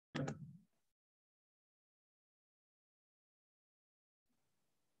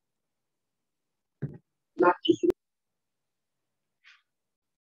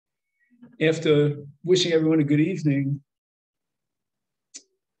After wishing everyone a good evening,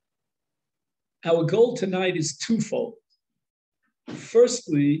 our goal tonight is twofold.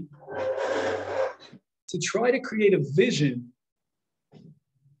 Firstly, to try to create a vision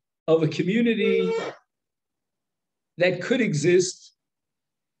of a community that could exist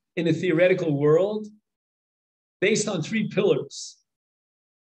in a theoretical world based on three pillars.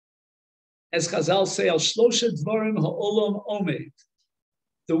 As Chazal say, Al Shlosha Dvarim Ha'olam Omed.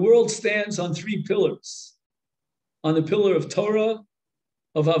 The world stands on three pillars. On the pillar of Torah,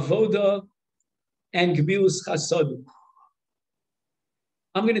 of Avodah, and Gemilus Chasadim.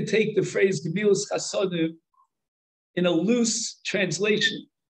 I'm going to take the phrase Gemilus Chasadim in a loose translation.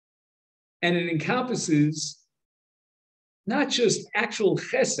 And it encompasses not just actual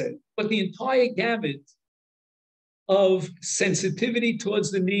chesed, but the entire gamut of sensitivity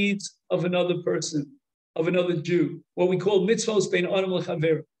towards the needs of another person, of another Jew, what we call mitzvos bein adam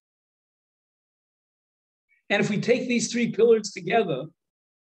lechaver. And if we take these three pillars together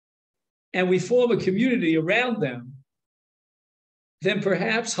and we form a community around them, then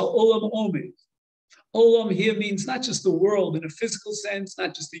perhaps ha'olam omed. Olam here means not just the world in a physical sense,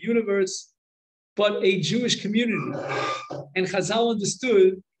 not just the universe, but a Jewish community. And Chazal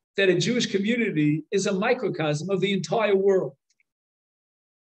understood that a Jewish community is a microcosm of the entire world.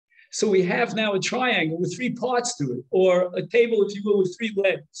 So we have now a triangle with three parts to it, or a table, if you will, with three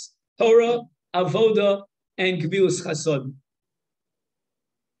legs: Torah, Avodah, and Gemilus Chasadim.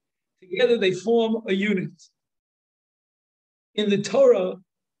 Together they form a unit. In the Torah,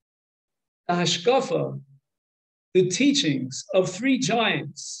 the Hashkafa, the teachings of three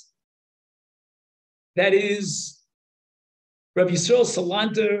giants, that is Rabbi Yisrael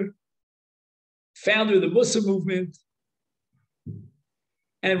Salanter, founder of the Mussar movement,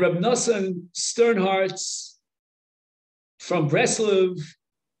 and Rabbi Nosson Sternhartz from Breslov,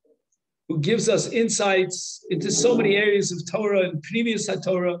 who gives us insights into so many areas of Torah and Pnimius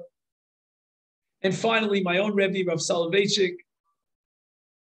HaTorah. And finally, my own Rebbe, Rav Soloveitchik.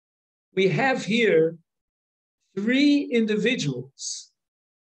 We have here three individuals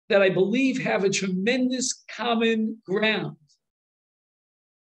that I believe have a tremendous common ground.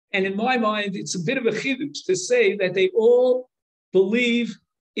 And in my mind, it's a bit of a chidush to say that they all believe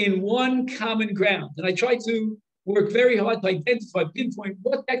in one common ground. And I try to work very hard to identify, pinpoint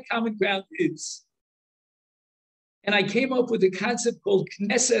what that common ground is. And I came up with a concept called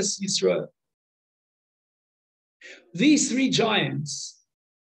Knesset Yisrael. These three giants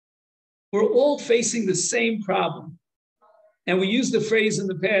were all facing the same problem. And we used the phrase in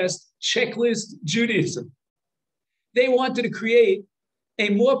the past, checklist Judaism. They wanted to create a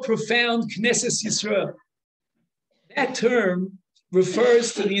more profound Knesset Yisrael. That term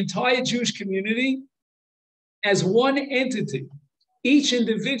refers to the entire Jewish community as one entity, each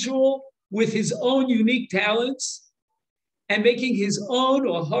individual with his own unique talents and making his own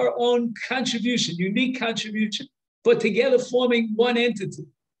or her own contribution, unique contribution, but together forming one entity.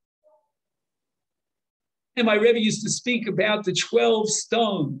 And my Rebbe used to speak about the 12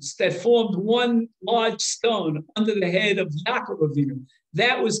 stones that formed one large stone under the head of Yaakov Avinu.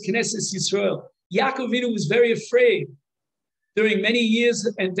 That was Knesset Yisrael. Yaakov Avinu was very afraid during many years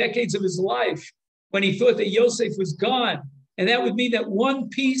and decades of his life when he thought that Yosef was gone. And that would mean that one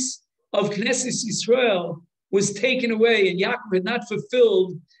piece of Knesset Yisrael was taken away and Yaakov had not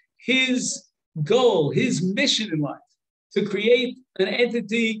fulfilled his goal, his mission in life, to create an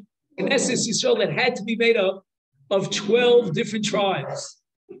entity, Knesset Yisrael, that had to be made up of 12 different tribes,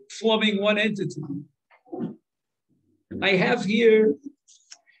 forming one entity. I have here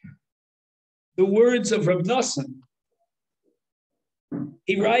the words of Reb Nosson.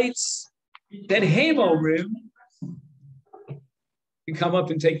 He writes that Heimomrim, you come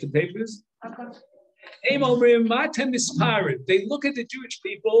up and take the papers. Heimomrim matem misparim. They look at the Jewish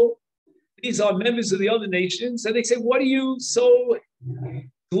people. These are members of the other nations, and they say, "What are you so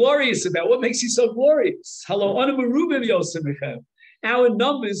glorious about? What makes you so glorious? Hello, our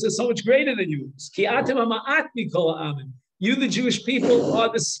numbers are so much greater than yours. You, the Jewish people, are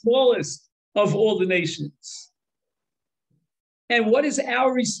the smallest of all the nations." And what is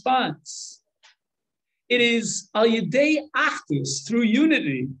our response? It is al yedei achdus, through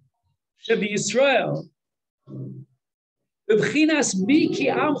unity, shebi Yisrael. We are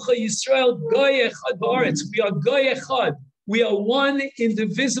goy echad. We are one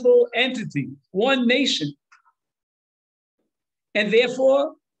indivisible entity, one nation. And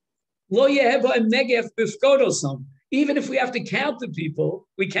therefore, lo yeheva negef bifkodosam. Even if we have to count the people,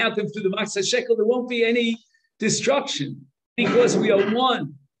 we count them through the Makseh Shekel, there won't be any destruction because we are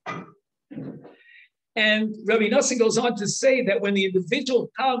one. And Rabbi Nassim goes on to say that when the individual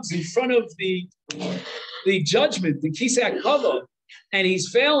comes in front of the judgment, the Kisei HaKavod, and he's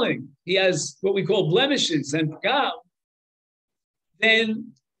failing, he has what we call blemishes and pagam,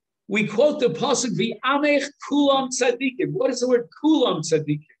 then we quote the pasuk, V'amech kulam tzadikim. What is the word kulam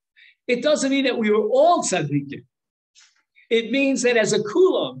tzadikim? It doesn't mean that we were all tzadikim. It means that as a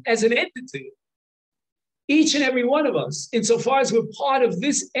kulam, as an entity, each and every one of us, insofar as we're part of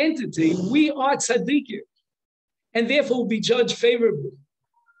this entity, we are tzaddikim, and therefore will be judged favorably.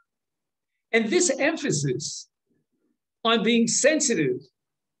 And this emphasis on being sensitive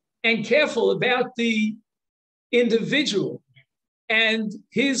and careful about the individual and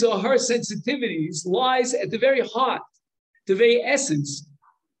his or her sensitivities lies at the very heart, the very essence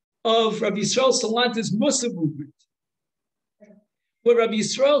of Rabbi Yisrael Salanter's Mussar movement. What Rabbi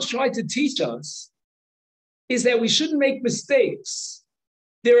Yisrael tried to teach us is that we shouldn't make mistakes.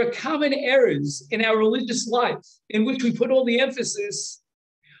 There are common errors in our religious life in which we put all the emphasis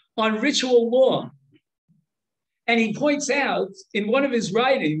on ritual law. And he points out in one of his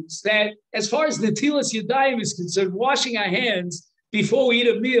writings that as far as Netilas Yadayim is concerned, washing our hands before we eat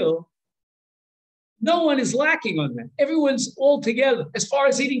a meal, no one is lacking on that. Everyone's all together. As far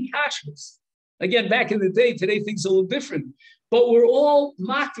as eating kashrus, again, back in the day, today things are a little different. But we're all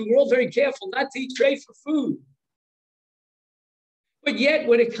we're all very careful not to eat tray for food. But yet,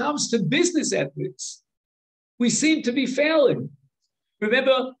 when it comes to business ethics, we seem to be failing.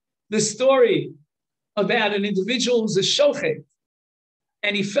 Remember the story about an individual who's a shochet,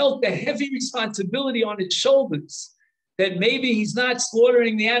 and he felt the heavy responsibility on his shoulders that maybe he's not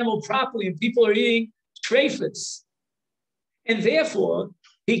slaughtering the animal properly and people are eating treifas. And therefore,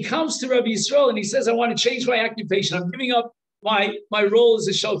 he comes to Rabbi Yisrael and he says, I want to change my occupation. I'm giving up my role as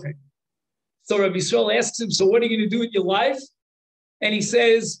a shochet. So Rabbi Yisrael asks him, so what are you going to do with your life? And he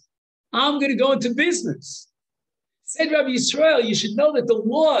says, I'm going to go into business. Said Rabbi Yisrael, you should know that the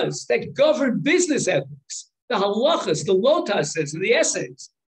laws that govern business ethics, the halachas, the lotases, and the essays,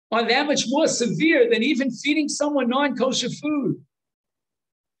 are that much more severe than even feeding someone non-kosher food.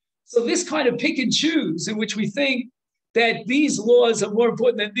 So this kind of pick and choose in which we think that these laws are more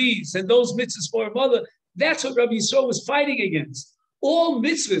important than these and those mitzvahs for a mother, that's what Rabbi Yisrael was fighting against. All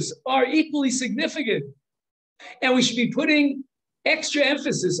mitzvahs are equally significant. And we should be putting extra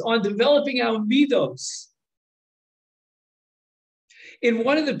emphasis on developing our midos. In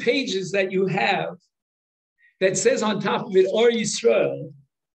one of the pages that you have that says on top of it, Or Yisrael,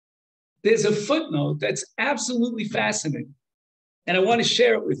 there's a footnote that's absolutely fascinating. And I want to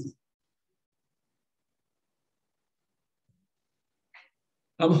share it with you.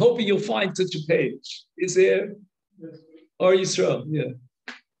 I'm hoping you'll find such a page. Is there? Yes. Or Yisrael,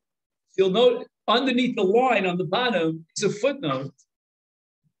 yeah. You'll note underneath the line on the bottom is a footnote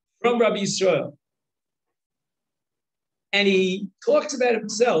from Rabbi Yisrael. And he talks about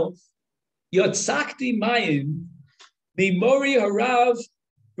himself, Yotzakti Mayim, Mimori Harav,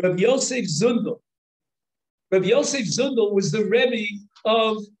 Rabbi Yosef Zundel. Rabbi Yosef Zundel was the Rebbe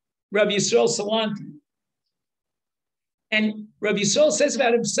of Rabbi Yisrael Salanter. And Rabbi Yisrael says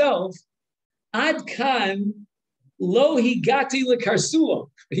about himself, Ad Kan lo higati lekarsua.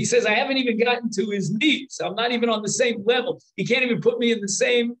 He says, I haven't even gotten to his knees. I'm not even on the same level. He can't even put me in the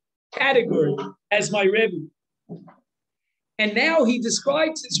same category as my Rebbe. And now he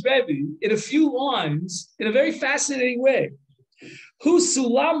describes his Rebbe in a few lines in a very fascinating way. Hu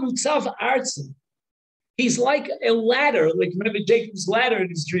sulam mutzav artzim. He's like a ladder, like remember Jacob's ladder in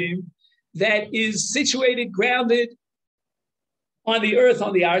his dream, that is situated, grounded on the earth,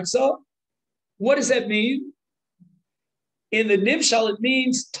 on the arza. What does that mean? In the Nimshal, it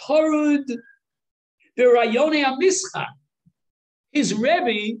means Tarud Birayone HaMischar. His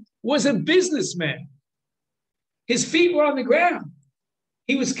Rebbe was a businessman. His feet were on the ground.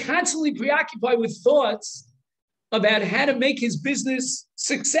 He was constantly preoccupied with thoughts about how to make his business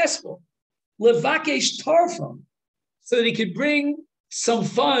successful. Levakesh Tarfam, so that he could bring some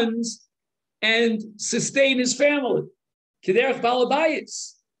funds and sustain his family. Kederach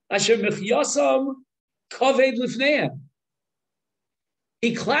Balabayis, Asher Mechyasam Kaved Lifneim.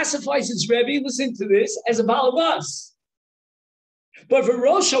 He classifies his Rebbe, listen to this, as a balabas. But for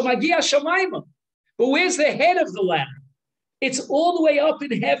Rosho Magia Shamayma. But where's the head of the ladder? It's all the way up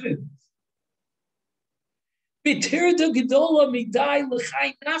in heaven.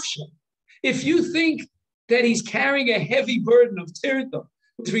 If you think that he's carrying a heavy burden of tirda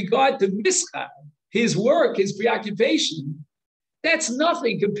with regard to mischar, his work, his preoccupation, that's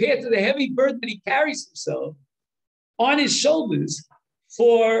nothing compared to the heavy burden that he carries himself on his shoulders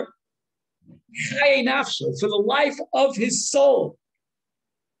for chaye nafsho, for the life of his soul.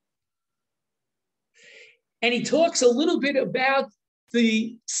 And he talks a little bit about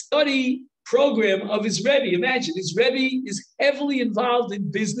the study program of his Rebbe. Imagine, his Rebbe is heavily involved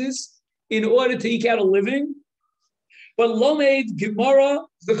in business in order to eke out a living. But Lomed, Gemara,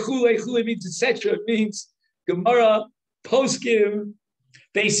 the Chule means etc. It means Gemara, Poskim,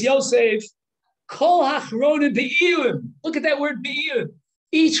 Beis Yosef, Kol Hachronim Be'iyun. Look at that word Be'iyun.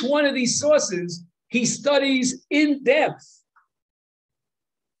 Each one of these sources he studies in depth.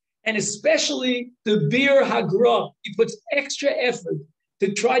 And especially the Bir Hagra. He puts extra effort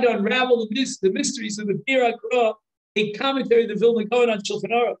to try to unravel the mysteries of the Bir Hagra, a commentary of the Vilna Gaon on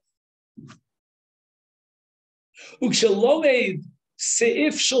Shulchan Aruch. Ukshalomed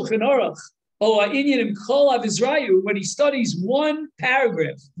Seif Shulchan Aruch, or Inyanim Kol Avizrayu, when he studies one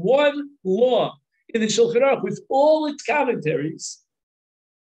paragraph, one law in the Shulchan Aruch with all its commentaries,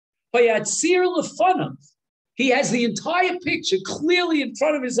 Hayatzir Lefanav, he has the entire picture clearly in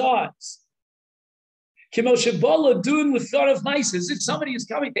front of his eyes. Kimoshabola doing with thought of mice, as if somebody is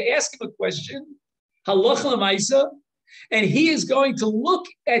coming to ask him a question, halacha l'maisa, and he is going to look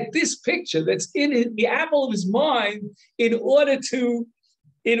at this picture that's in the apple of his mind in order to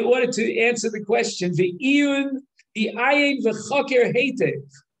answer the question. The iyun, the ayin v'chaker heitev,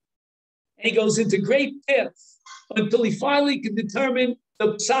 and he goes into great depth until he finally can determine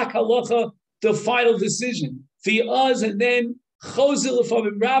the psak halacha, the final decision. Fi'az, and then chozil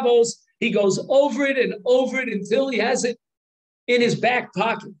from rabos, he goes over it until he has it in his back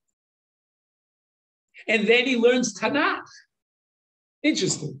pocket. And then he learns Tanakh.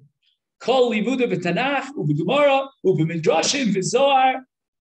 Interesting. Kol limuda v'Tanakh, u'b'Gemara, u'b'Midrashim, v'Zohar,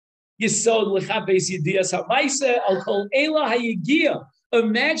 yisod l'chapes yediyas ha'maisa, al kol ela ha'yigiyah.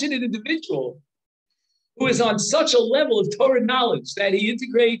 Imagine an individual who is on such a level of Torah knowledge that he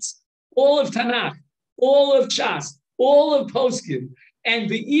integrates all of Tanakh, all of Shas, all of Poskim, and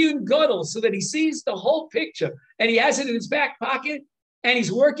the Iyun Gadol, so that he sees the whole picture, and he has it in his back pocket, and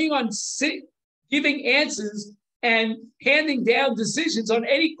he's working on giving answers and handing down decisions on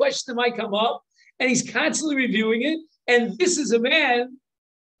any question that might come up, and he's constantly reviewing it. And this is a man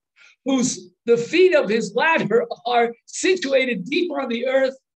whose the feet of his ladder are situated deeper on the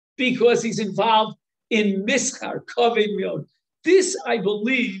earth because he's involved in Mischar, Kaved Miod. This, I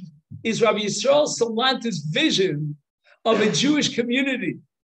believe, is Rabbi Yisrael Salanta's vision of a Jewish community.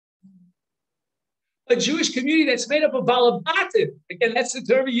 A Jewish community that's made up of Balabatim. Again, that's the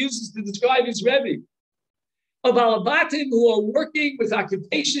term he uses to describe his Rebbe. Of Balabatim who are working with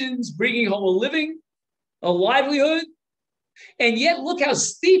occupations, bringing home a living, a livelihood, and yet look how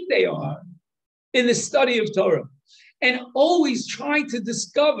steep they are in the study of Torah, and always trying to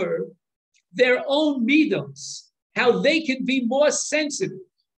discover their own midos, how they can be more sensitive,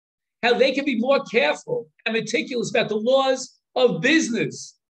 how they can be more careful and meticulous about the laws of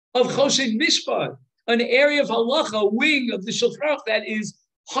business, of Choshen Mishpat, an area of halacha, a wing of the Shulchan Aruch that is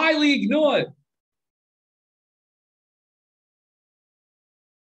highly ignored.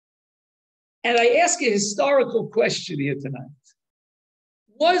 And I ask a historical question here tonight.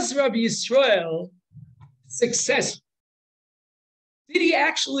 Was Rabbi Yisrael successful? Did he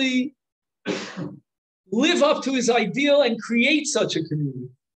actually live up to his ideal and create such a community?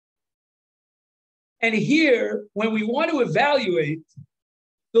 And here, when we want to evaluate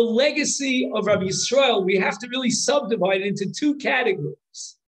the legacy of Rabbi Yisrael, we have to really subdivide it into two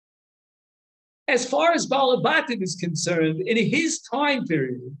categories. As far as Balabatim is concerned, in his time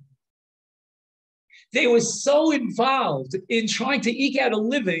period, they were so involved in trying to eke out a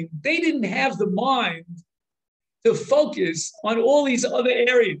living, they didn't have the mind to focus on all these other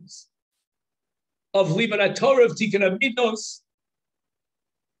areas of Limud Torah, of Tikkun Amidos.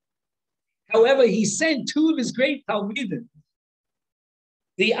 However, he sent two of his great Talmidim,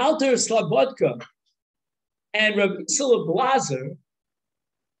 the Alter of Slobodka and Rabbi Sila Blazer,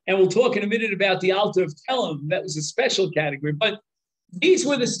 and we'll talk in a minute about the Alter of Telem. That was a special category. But these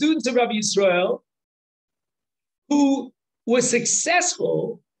were the students of Rabbi Yisrael who were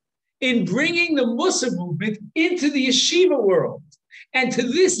successful in bringing the Musar movement into the yeshiva world. And to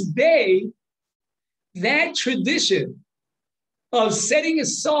this day, that tradition of setting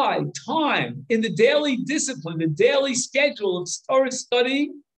aside time in the daily discipline, the daily schedule of Torah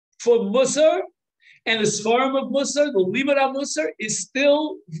study for Musar and the Sfarim of Musar, the Limud HaMusar, is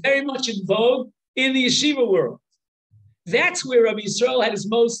still very much in vogue in the yeshiva world. That's where Rabbi Yisrael had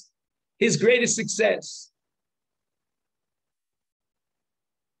his greatest success.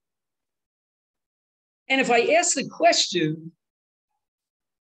 And if I ask the question,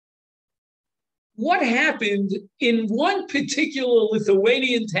 what happened in one particular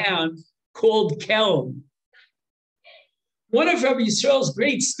Lithuanian town called Kelm? One of Rabbi Yisrael's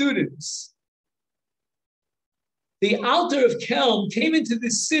great students the Alter of Kelm came into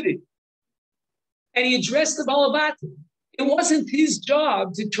this city and he addressed the Balabatim. It wasn't his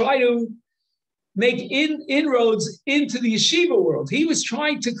job to try to make inroads into the yeshiva world. He was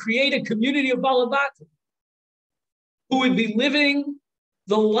trying to create a community of Balabatim who would be living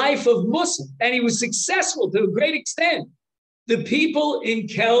the life of Muslim. And he was successful to a great extent. The people in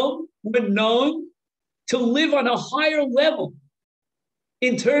Kelm were known to live on a higher level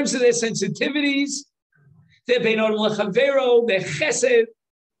in terms of their sensitivities, their beinod lechavero, their chesed.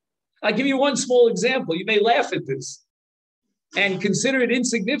 I'll give you one small example. You may laugh at this and consider it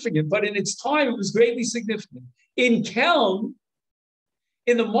insignificant, but in its time, it was greatly significant. In Kelm,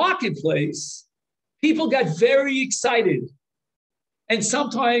 in the marketplace, people got very excited, and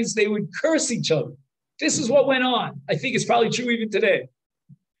sometimes they would curse each other. This is what went on. I think it's probably true even today.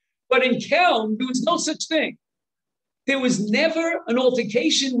 But in Kelm, there was no such thing. There was never an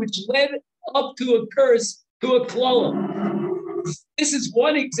altercation which led up to a curse, to a klala. This is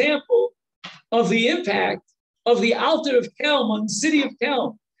one example of the impact of the Alter of Kelm on the city of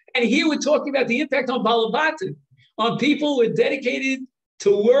Kelm. And here we're talking about the impact on Balabatim, on people who are dedicated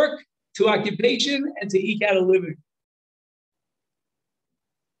to work, to occupation, and to eke out a living.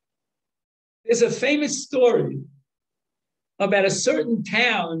 There's a famous story about a certain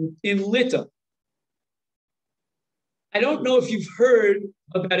town in Lita. I don't know if you've heard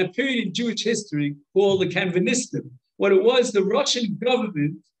about a period in Jewish history called the Kanvanistim. What it was, the Russian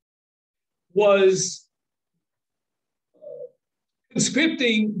government was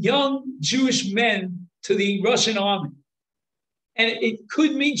conscripting young Jewish men to the Russian army. And it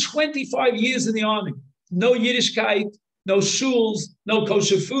could mean 25 years in the army. No Yiddishkeit, no shuls, no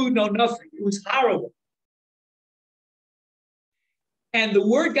kosher food, no nothing. It was horrible. And the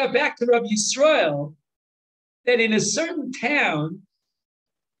word got back to Rabbi Yisrael that in a certain town,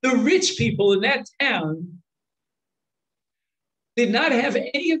 the rich people in that town did not have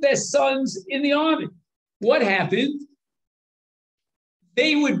any of their sons in the army. What happened?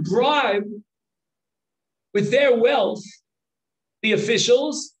 They would bribe with their wealth the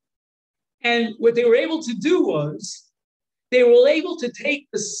officials, and what they were able to do was they were able to take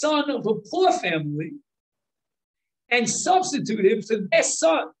the son of a poor family and substitute him for their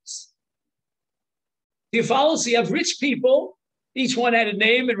sons. Do you follow? So you have rich people, each one had a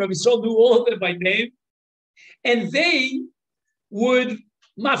name, and Rabbi Yisrael knew all of them by name, and they would,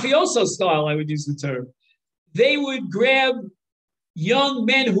 mafioso style, I would use the term, they would grab young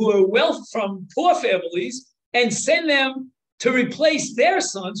men who are wealth from poor families and send them to replace their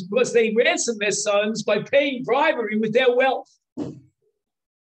sons because they ransomed their sons by paying bribery with their wealth.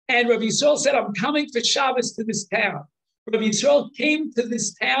 And Rabbi Yisrael said, I'm coming for Shabbos to this town. Rabbi Yisrael came to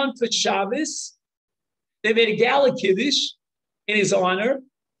this town for Shabbos. They made a gala kiddush in his honor.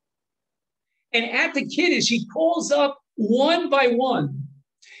 And at the kiddush, he calls up one by one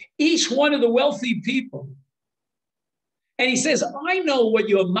each one of the wealthy people. And he says, I know what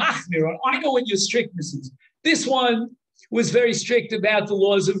your machmir are. I know what your strictness is. This one was very strict about the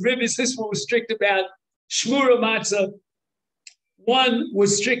laws of ribbis. This one was strict about shmura matzah. One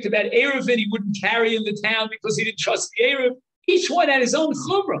was strict about Erevin. He wouldn't carry in the town because he didn't trust the Erev. Each one had his own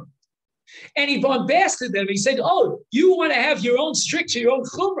chumrah. And he bombasted them. He said, oh, you want to have your own stricture, your own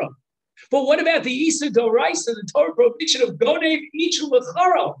chumrah. But what about the Issa Doraisa, the Torah prohibition of Gonev Ichu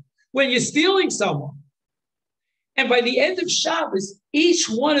Lecharo, when you're stealing someone? And by the end of Shabbos, each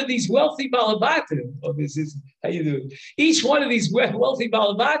one of these wealthy balabatim, how you doing? Each one of these wealthy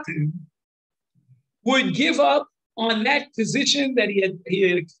balabatim would give up on that position that he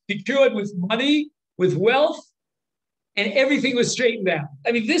had secured with money, with wealth, and everything was straightened out.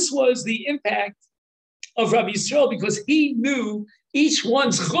 I mean, this was the impact of Rabbi Yisrael because he knew each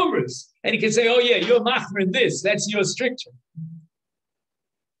one's chumras, and he could say, oh yeah, you're machmer in this, that's your stricture.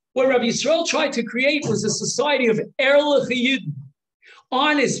 What Rabbi Yisrael tried to create was a society of erlich yidden,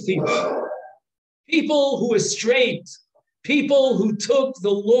 honest people, people who were straight, people who took the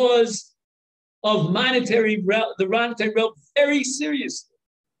laws of the monetary realm very seriously.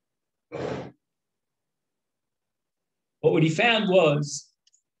 But what he found was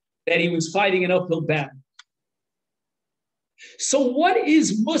that he was fighting an uphill battle. So what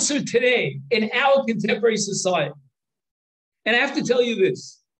is Musar today in our contemporary society? And I have to tell you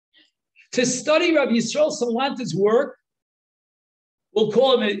this. To study Rabbi Yisrael Salanta's work, we'll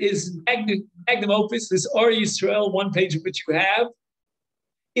call him his magnum opus, this Or Yisrael, one page of which you have,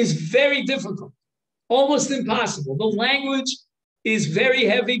 is very difficult, almost impossible. The language is very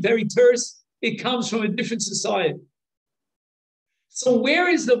heavy, very terse. It comes from a different society. So where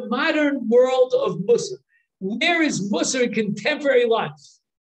is the modern world of Musar? Where is Musar in contemporary life?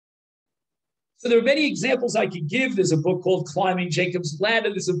 So there are many examples I could give. There's a book called Climbing Jacob's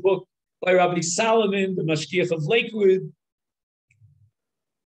Ladder. There's a book by Rabbi Solomon, the Mashgiach of Lakewood.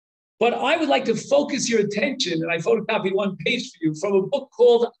 But I would like to focus your attention, and I photocopied one page for you, from a book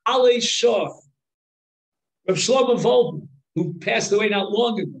called Alei Shah, of Shlomo Volkman, who passed away not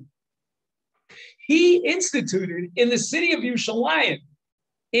long ago. He instituted in the city of Yerushalayim,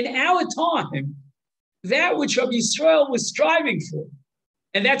 in our time, that which Rabbi Yisrael was striving for.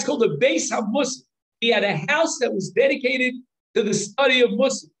 And that's called the Beis HaMusar. He had a house that was dedicated to the study of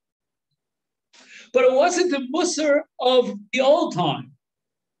Musar. But it wasn't the Musar of the old time.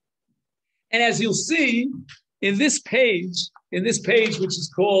 And as you'll see in this page, which is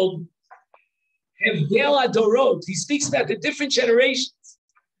called Hevdel Adorot, he speaks about the different generations.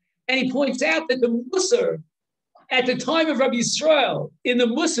 And he points out that the Musar at the time of Rabbi Yisrael, in the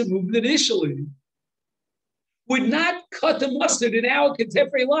Musar movement initially, would not cut the mustard in our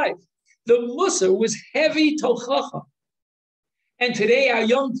contemporary life. The Musar was heavy tochacha. And today our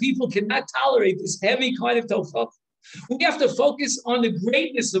young people cannot tolerate this heavy kind of tochacha. We have to focus on the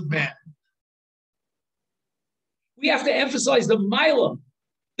greatness of man. We have to emphasize the milah,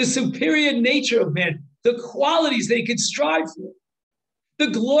 the superior nature of man, the qualities they could strive for, the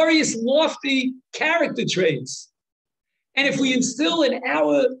glorious, lofty character traits. And if we instill in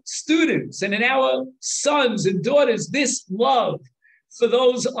our students and in our sons and daughters this love for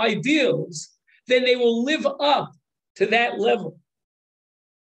those ideals, then they will live up to that level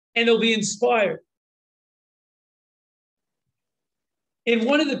and they'll be inspired. In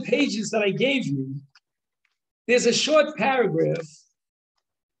one of the pages that I gave you, there's a short paragraph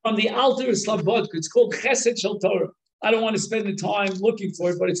from the Alter Slabodka. It's called Chesed Shel Torah. I don't want to spend the time looking for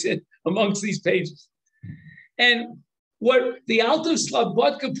it, but it's amongst these pages. And what the Alter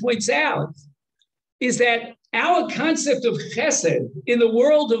Slabodka points out is that our concept of chesed in the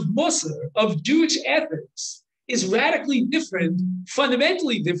world of Musar, of Jewish ethics, is radically different,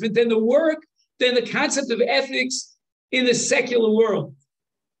 fundamentally different than the concept of ethics in the secular world.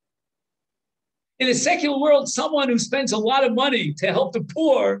 In the secular world, someone who spends a lot of money to help the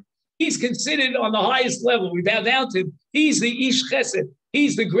poor, he's considered on the highest level. We bow down to him. He's the Ish Chesed.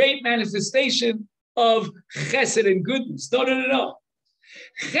 He's the great manifestation of chesed and goodness. No.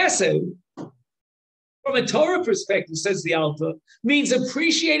 Chesed, from a Torah perspective, says the Alta, means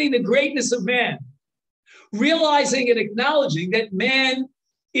appreciating the greatness of man, realizing and acknowledging that man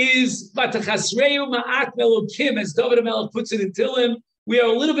is Vatachasreu Ma'at Melokim, as David HaMelech puts it in Tehillim, we are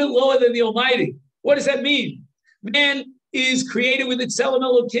a little bit lower than the Almighty. What does that mean? Man is created with Tzelem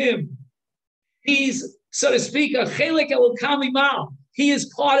Elokim. He's, so to speak, a Chelek Elokam Imal. He is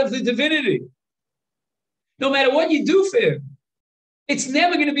part of the divinity. No matter what you do for him, it's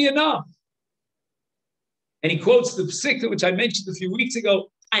never going to be enough. And he quotes the Psikta, which I mentioned a few weeks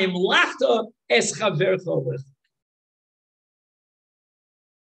ago, I am lachta es chavercha olech.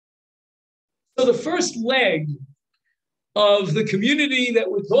 So the first leg of the community that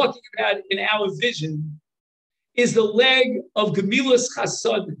we're talking about in our vision is the leg of Gemilas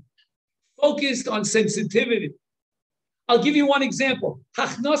Chasadim, focused on sensitivity. I'll give you one example.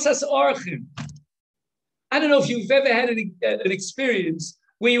 Hachnosas Orchim. I don't know if you've ever had an experience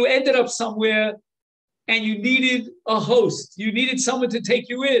where you ended up somewhere and you needed a host. You needed someone to take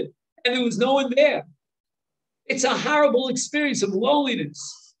you in, and there was no one there. It's a horrible experience of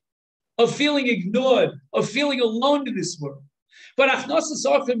loneliness, of feeling ignored, of feeling alone in this world. But Achnasas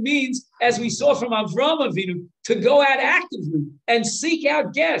Orchim means, as we saw from Avraham Avinu, to go out actively and seek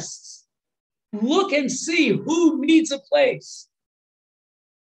out guests. Look and see who needs a place.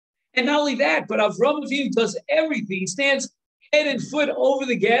 And not only that, but Avraham Avinu does everything. He stands head and foot over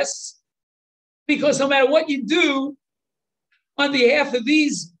the guests, because no matter what you do on behalf of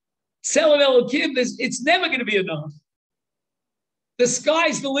these Tzelem Elokim, it's never going to be enough. The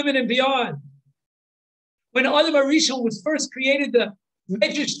sky's the limit and beyond. When Adam HaRishon was first created, the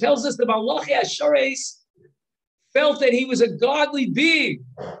Medrash tells us the Malachi Ashares felt that he was a godly being,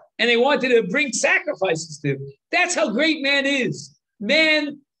 and they wanted to bring sacrifices to him. That's how great man is.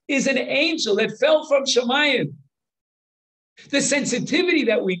 Man is an angel that fell from Shemayim. The sensitivity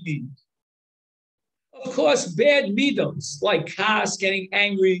that we need. Of course, bad midos, like kas, getting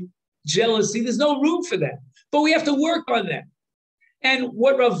angry, jealousy, there's no room for that. But we have to work on that. And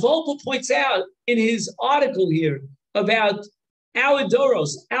what Rav Volpe points out in his article here about our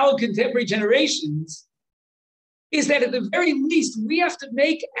Doros, our contemporary generations, is that at the very least, we have to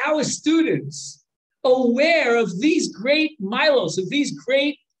make our students aware of these great milos, of these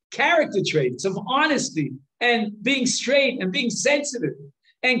great character traits of honesty and being straight and being sensitive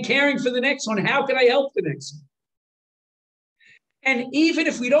and caring for the next one. How can I help the next one? And even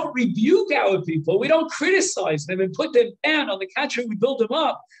if we don't rebuke our people, we don't criticize them and put them down. On the contrary, we build them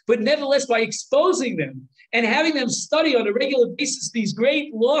up. But nevertheless, by exposing them and having them study on a regular basis these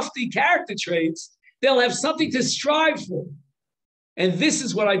great, lofty character traits, they'll have something to strive for. And this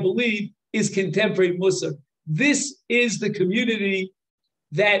is what I believe is contemporary Musar. This is the community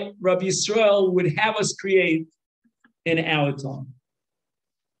that Rabbi Yisrael would have us create in our time.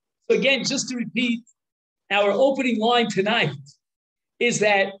 So again, just to repeat, our opening line tonight is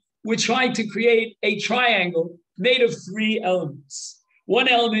that we're trying to create a triangle made of three elements. One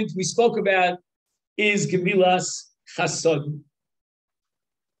element we spoke about is Gemilas Chasod.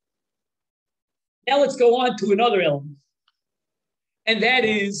 Now let's go on to another element, and that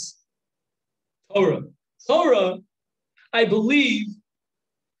is Torah. Torah, I believe,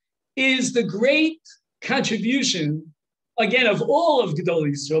 is the great contribution, again, of all of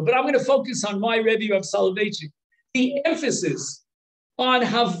Gedolei Yisrael, but I'm going to focus on my Rebbe Rav Soloveitchik. The emphasis on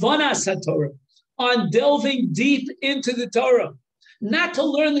Havanas HaTorah, on delving deep into the Torah, not to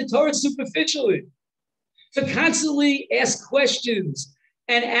learn the Torah superficially, to constantly ask questions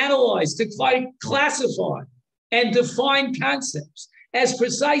and analyze, to classify and define concepts as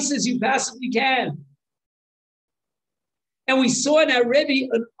precise as you possibly can. And we saw in our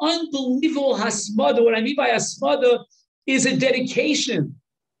Rebbe an unbelievable hasmada. What I mean by hasmada is a dedication.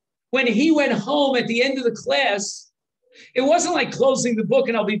 When he went home at the end of the class, it wasn't like closing the book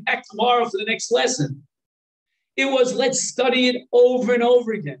and I'll be back tomorrow for the next lesson. It was, let's study it over and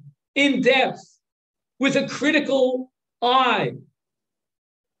over again, in depth, with a critical eye.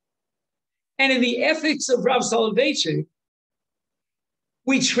 And in the ethics of Rav Soloveitchik,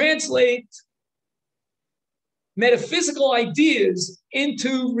 we translate metaphysical ideas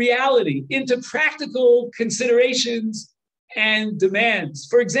into reality, into practical considerations and demands.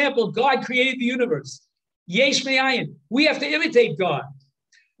 For example, God created the universe. Yesh me'ayin. We have to imitate God.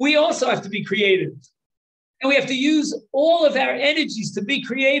 We also have to be creative. And we have to use all of our energies to be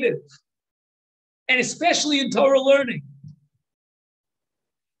creative. And especially in Torah learning.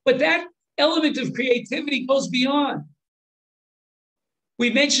 But that element of creativity goes beyond. We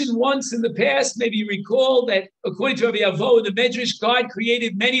mentioned once in the past, maybe you recall, that according to Rabbi Avo in the Medrash, God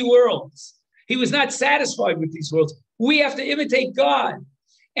created many worlds. He was not satisfied with these worlds. We have to imitate God.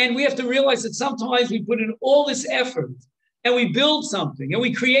 And we have to realize that sometimes we put in all this effort and we build something and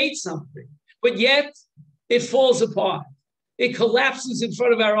we create something, but yet it falls apart. It collapses in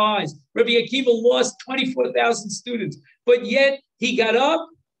front of our eyes. Rabbi Akiva lost 24,000 students, but yet he got up,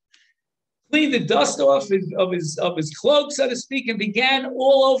 cleaned the dust off of his cloak, so to speak, and began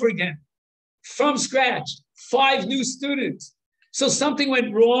all over again from scratch. 5 new students. So something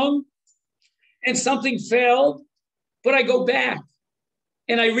went wrong and something failed, but I go back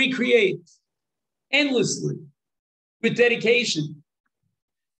and I recreate endlessly with dedication.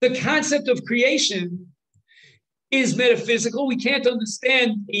 The concept of creation is metaphysical. We can't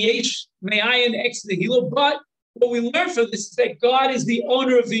understand Yesh Me'ayin Ex Nihilo, but what we learn from this is that God is the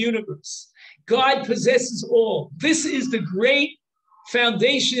owner of the universe. God possesses all. This is the great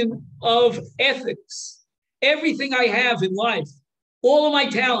foundation of ethics. Everything I have in life, all of my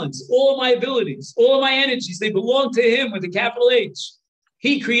talents, all of my abilities, all of my energies, they belong to him with a capital H.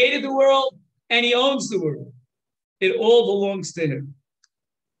 He created the world and he owns the world. It all belongs to him.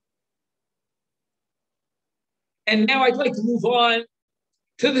 And now I'd like to move on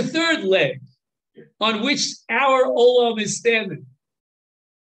to the third leg on which our Olam is standing.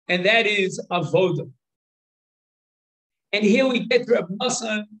 And that is Avodah. And here we get to Rab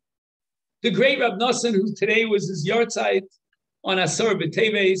Nosson, the great Rab Nosson, who today was his yahrzeit on Asar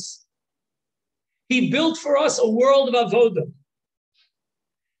B'Teves. He built for us a world of Avodah.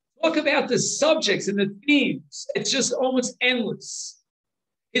 Talk about the subjects and the themes. It's just almost endless.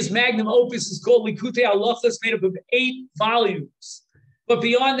 His magnum opus is called Likutei Halachos, made up of 8 volumes. But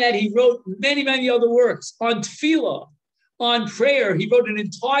beyond that, he wrote many, many other works on tefillah, on prayer. He wrote an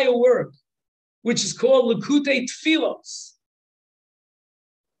entire work, which is called Likutei Tfilos.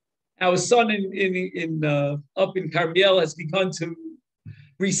 Our son up in Carmiel has begun to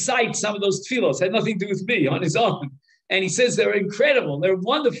recite some of those tefillos. Had nothing to do with me, on his own. And he says they're incredible. They're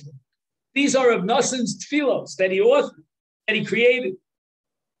wonderful. These are Rab Nosson's tefillos that he authored, that he created.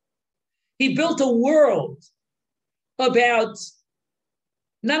 He built a world about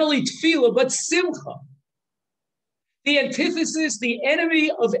not only tefillah, but simcha. The antithesis, the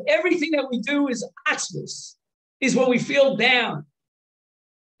enemy of everything that we do is atzvus, is when we feel down.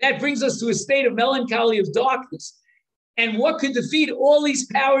 That brings us to a state of melancholy, of darkness. And what could defeat all these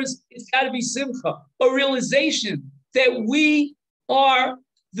powers? It's got to be simcha, a realization that we are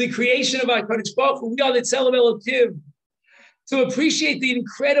the creation of our Kadosh Baruch Hu. We are the Tzelem Elokim. to appreciate the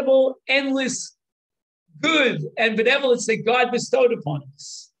incredible, endless good and benevolence that God bestowed upon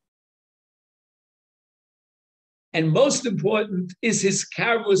us. And most important is his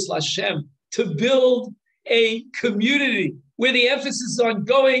karvus Lashem, to build a community where the emphasis is on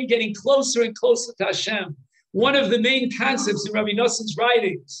getting closer and closer to Hashem. One of the main concepts in Rabbi Noson's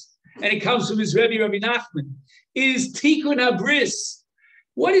writings, and it comes from his Rebbe, Rabbi Nachman, is Tikkun HaBris.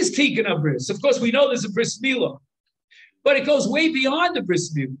 What is Tikkun HaBris? Of course, we know there's a Bris Milah, but it goes way beyond the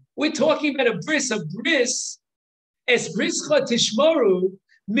Bris Milah. We're talking about a bris. Es brischa tishmoru,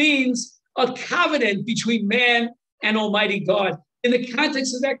 means a covenant between man and Almighty God. In the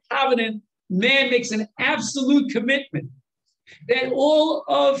context of that covenant, man makes an absolute commitment that all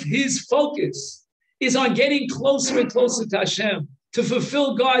of his focus is on getting closer and closer to Hashem, to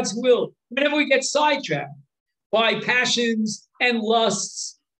fulfill God's will. Whenever we get sidetracked by passions and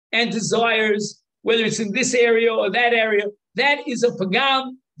lusts and desires, whether it's in this area or that area, that is a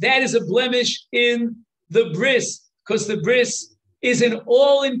pagam, that is a blemish in the bris, because the bris is an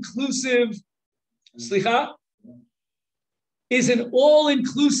all-inclusive,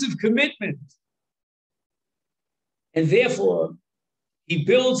 commitment. And therefore, he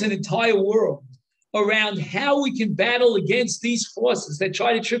builds an entire world around how we can battle against these forces that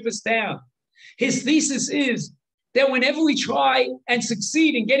try to trip us down. His thesis is that whenever we try and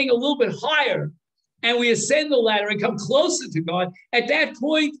succeed in getting a little bit higher and we ascend the ladder and come closer to God, at that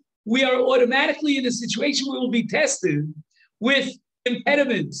point, we are automatically in a situation where we'll be tested with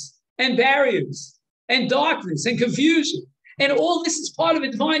impediments and barriers and darkness and confusion. And all this is part of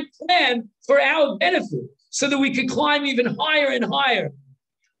a divine plan for our benefit, so that we can climb even higher and higher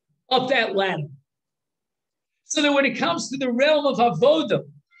up that ladder. So that when it comes to the realm of avodah,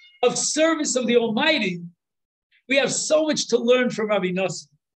 of service of the Almighty, we have so much to learn from Rabbi Nosson.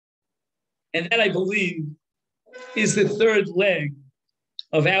 And that, I believe, is the third leg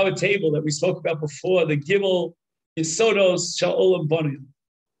of our table that we spoke about before, the Gimel Yesodos Sha'olam Banim.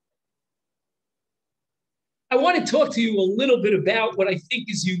 I want to talk to you a little bit about what I think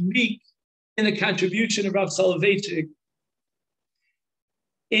is unique in the contribution of Rav Soloveitchik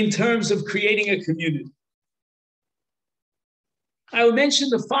in terms of creating a community. I will mention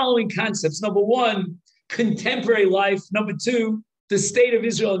the following concepts. Number one, contemporary life. Number two, the state of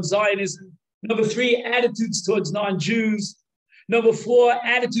Israel and Zionism. Number three, attitudes towards non-Jews. Number four,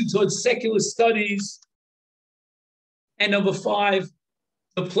 attitude towards secular studies. And number five,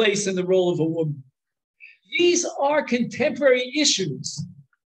 the place and the role of a woman. These are contemporary issues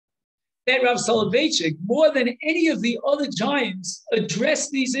that Rav Soloveitchik, more than any of the other giants,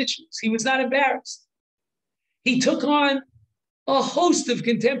 addressed these issues. He was not embarrassed. He took on a host of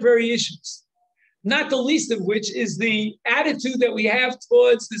contemporary issues, not the least of which is the attitude that we have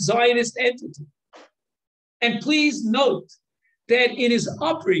towards the Zionist entity. And please note that in his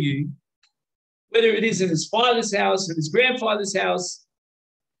upbringing, whether it is in his father's house or his grandfather's house,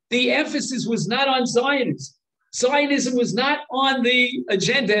 the emphasis was not on Zionism. Zionism was not on the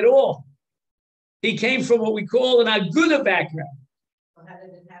agenda at all. He came from what we call an Aguda background. Well, how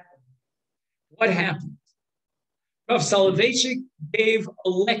did it happen? What happened? Rav Soloveitchik gave a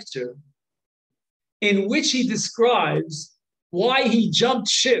lecture in which he describes why he jumped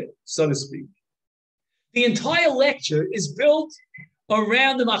ship, so to speak. The entire lecture is built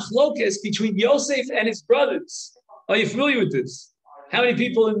around the machlokes between Yosef and his brothers. Are you familiar with this? How many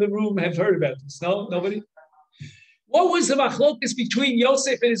people in the room have heard about this? No? Nobody? What was the machlokes between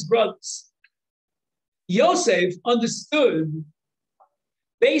Yosef and his brothers? Yosef understood,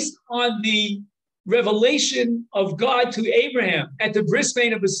 based on the revelation of God to Abraham at the Bris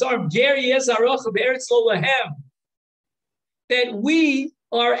Bein of Besarim, Ger Yezarocha Be'eretz Lo Lahem, that we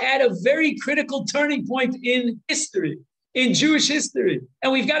are at a very critical turning point in history, in Jewish history,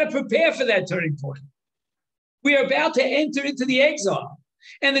 and we've got to prepare for that turning point. We are about to enter into the exile,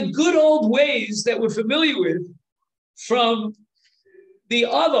 and the good old ways that we're familiar with from the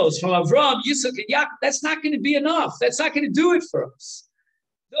Avos, from Avram, Yitzchak, and Yaakov, that's not going to be enough. That's not going to do it for us.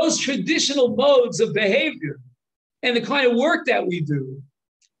 Those traditional modes of behavior and the kind of work that we do,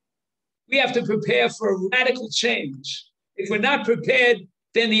 we have to prepare for a radical change. If we're not prepared,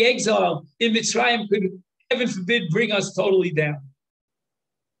 then the exile in Mitzrayim could, heaven forbid, bring us totally down.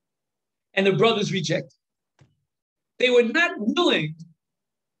 And the brothers rejected. They were not willing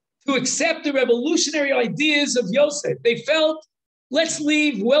to accept the revolutionary ideas of Yosef. They felt, let's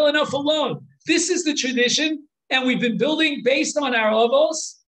leave well enough alone. This is the tradition, and we've been building based on our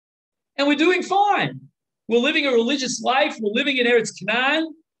avos, and we're doing fine. We're living a religious life. We're living in Eretz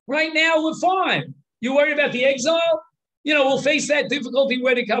Canaan. Right now, we're fine. You worried about the exile? You know, we'll face that difficulty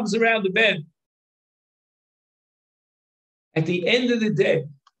when it comes around the bend. At the end of the day,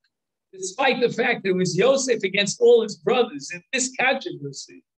 despite the fact that it was Yosef against all his brothers in this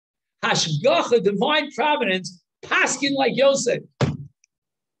controversy, Hashgacha, divine providence, paskin like Yosef.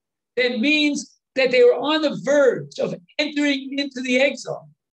 That means that they were on the verge of entering into the exile,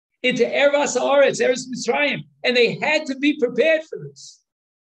 into Eretz Haaretz, Eretz Mitzrayim, and they had to be prepared for this.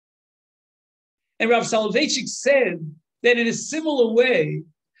 And Rav Soloveitchik said that in a similar way,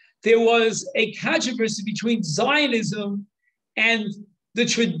 there was a controversy between Zionism and the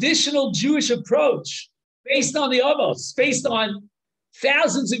traditional Jewish approach based on the Avos, based on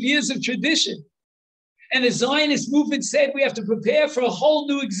thousands of years of tradition. And the Zionist movement said we have to prepare for a whole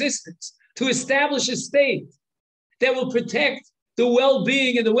new existence, to establish a state that will protect the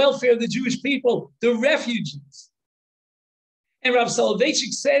well-being and the welfare of the Jewish people, the refugees. And Rav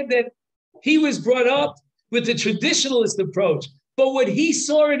Soloveitchik said that he was brought up with the traditionalist approach, but what he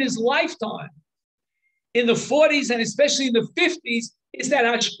saw in his lifetime, in the 40s and especially in the 50s, is that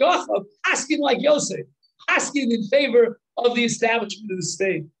hashgacha, asking like Yosef, asking in favor of the establishment of the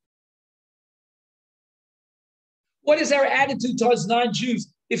state. What is our attitude towards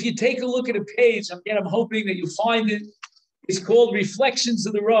non-Jews? If you take a look at a page, again, I'm hoping that you'll find it. It's called Reflections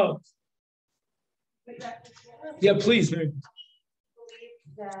of the Rav. Yeah, please, Mary.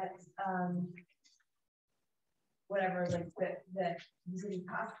 That whatever, like that he's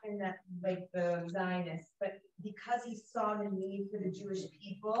in that, like the Zionists, but because he saw the need for the Jewish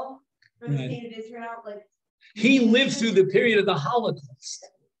people, for the state of Israel, like he lived through the period of the Holocaust.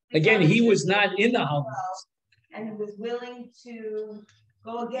 Again, he was not in the Holocaust, and he was willing to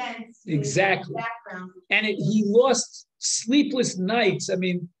go against exactly his background. And he lost sleepless nights. I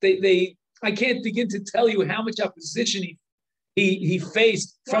mean, I can't begin to tell you how much opposition he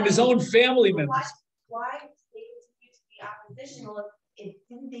faced from his own family members. Why they continue to be oppositional if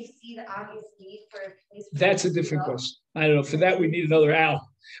didn't they see the obvious need for a place? That's a different question. I don't know. For that, we need another hour.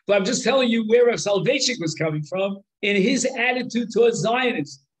 But I'm just telling you where Rav Soloveitchik was coming from in his attitude towards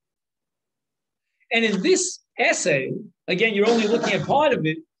Zionism. And in this essay, again, you're only looking at part of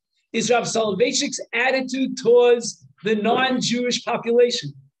it, is Rav Soloveitchik's attitude towards the non-Jewish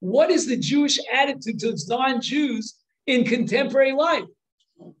population. What is the Jewish attitude towards non-Jews in contemporary life?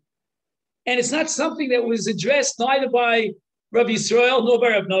 And it's not something that was addressed neither by Rabbi Yisrael nor by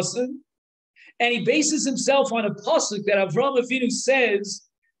Rav Nosson. And he bases himself on a pasuk that Avraham Avinu says,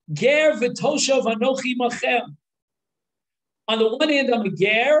 Ger v'toshav anochi machem. On the one hand, I'm a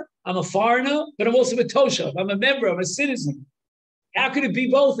ger, I'm a foreigner, but I'm also a toshav. I'm a member, I'm a citizen. How could it be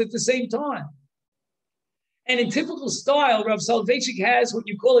both at the same time? And in typical style, Rav Soloveitchik has what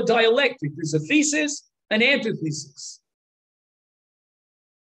you call a dialectic. There's a thesis, an antithesis.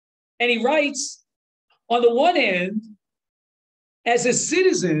 And he writes, on the one hand, as a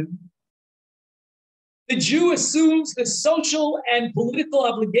citizen, the Jew assumes the social and political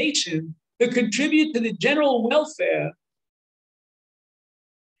obligation to contribute to the general welfare,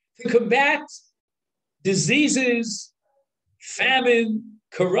 to combat diseases, famine,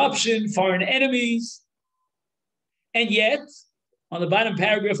 corruption, foreign enemies. And yet, on the bottom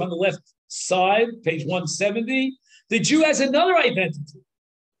paragraph on the left side, page 170, the Jew has another identity,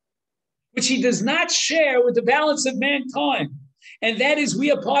 which he does not share with the balance of mankind. And that is,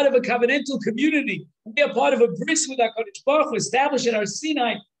 we are part of a covenantal community. We are part of a bris with HaKadosh Baruch Hu established at Har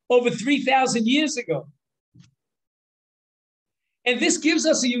Sinai over 3,000 years ago. And this gives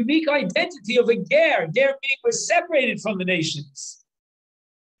us a unique identity of a ger being we're separated from the nations.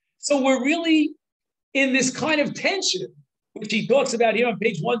 So we're really in this kind of tension, which he talks about here on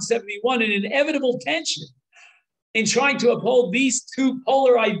page 171, an inevitable tension in trying to uphold these two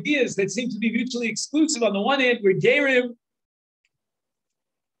polar ideas that seem to be mutually exclusive. On the one hand, we're gerim,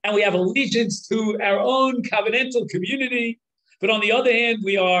 and we have allegiance to our own covenantal community. But on the other hand,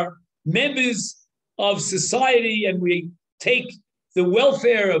 we are members of society, and we take the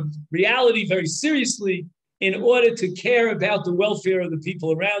welfare of reality very seriously in order to care about the welfare of the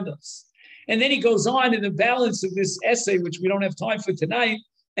people around us. And then he goes on in the balance of this essay, which we don't have time for tonight,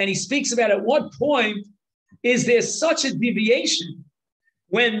 and he speaks about at what point is there such a deviation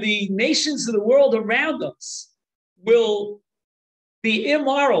when the nations of the world around us will be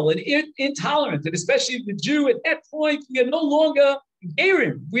immoral and intolerant, and especially the Jew. At that point, we are no longer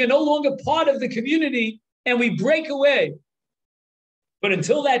gerim. We are no longer part of the community, and we break away. But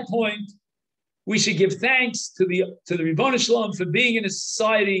until that point, we should give thanks to the Ribono Shel Olam for being in a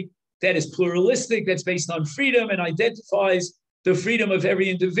society that is pluralistic, that's based on freedom and identifies the freedom of every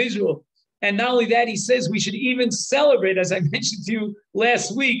individual. And not only that, he says we should even celebrate, as I mentioned to you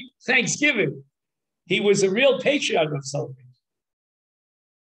last week, Thanksgiving. He was a real patriot of celebrating.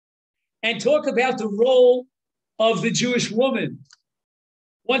 And talk about the role of the Jewish woman.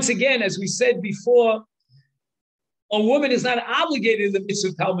 Once again, as we said before, a woman is not obligated in the mitzvah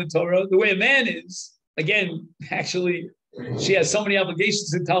of Talmud Torah the way a man is. Again, actually, she has so many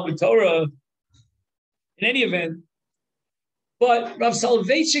obligations in Talmud Torah in any event. But Rav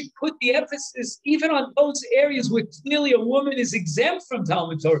Soloveitchik put the emphasis even on those areas where clearly a woman is exempt from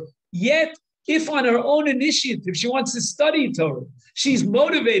Talmud Torah. Yet, if on her own initiative she wants to study Torah, she's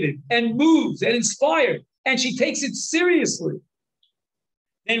motivated and moved and inspired, and she takes it seriously,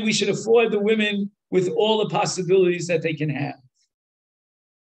 then we should afford the women with all the possibilities that they can have.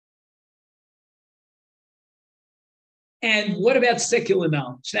 And what about secular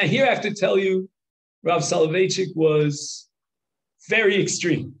knowledge? Now, here I have to tell you, Rav Soloveitchik was very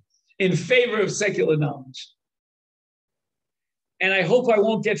extreme in favor of secular knowledge. And I hope I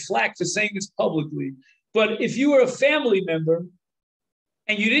won't get flack for saying this publicly, but if you were a family member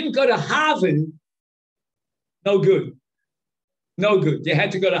and you didn't go to Harvard, no good. No good. You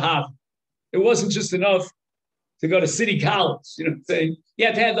had to go to Harvard. It wasn't just enough to go to City College, you know what I'm saying? You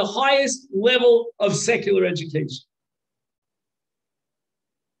had to have the highest level of secular education.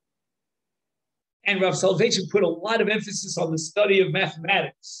 And Rav Soloveitchik put a lot of emphasis on the study of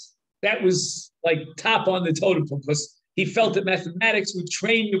mathematics. That was like top on the totem pole because he felt that mathematics would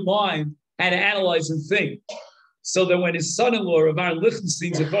train your mind how to analyze and think. So that when his son-in-law, Rav Aaron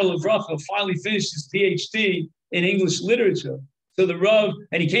Lichtenstein, Zechor Livracha, finally finished his PhD in English literature, so the Rav,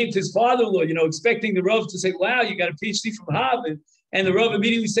 and he came to his father-in-law, expecting the Rav to say, wow, you got a PhD from Harvard. And the Rav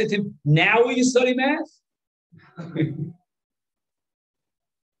immediately said to him, now will you study math?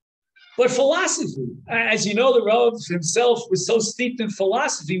 But philosophy, as you know, the Rav himself was so steeped in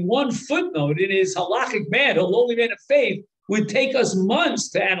philosophy, one footnote in his halachic man, a lowly man of faith, would take us months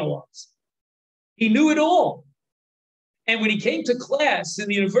to analyze. He knew it all. And when he came to class in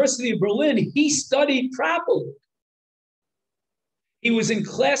the University of Berlin, he studied properly. He was in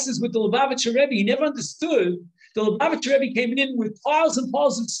classes with the Lubavitcher Rebbe. He never understood. The Lubavitcher Rebbe came in with piles and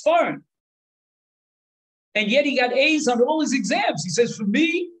piles of Sfarim. And yet he got A's on all his exams. He says, for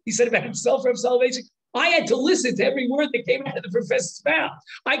me, he said about himself, Rav Soloveitchik, I had to listen to every word that came out of the professor's mouth.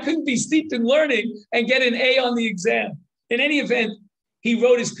 I couldn't be steeped in learning and get an A on the exam. In any event, he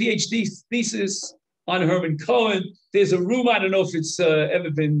wrote his PhD thesis on Herman Cohen. There's a rumor, I don't know if it's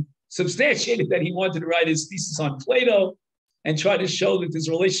ever been substantiated, that he wanted to write his thesis on Plato and try to show that there's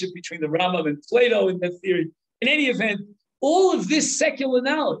a relationship between the Rambam and Plato in that theory. In any event, all of this secular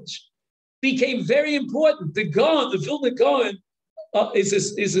knowledge became very important. The Gaon, the Vilna Gaon,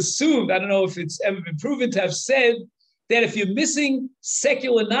 is assumed, I don't know if it's ever been proven to have said, that if you're missing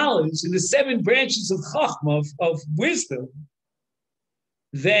secular knowledge in the 7 branches of Chachma, of wisdom,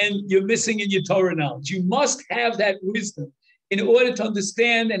 then you're missing in your Torah knowledge. You must have that wisdom in order to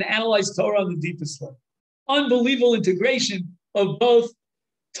understand and analyze Torah on the deepest level. Unbelievable integration of both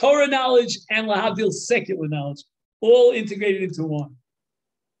Torah knowledge and lahavdil secular knowledge, all integrated into one.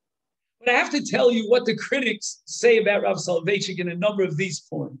 But I have to tell you what the critics say about Rav Soloveitchik in a number of these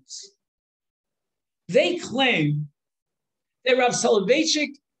points. They claim that Rav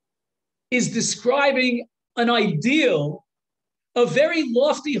Soloveitchik is describing an ideal, a very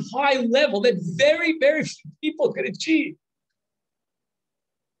lofty, high level that very, very few people could achieve.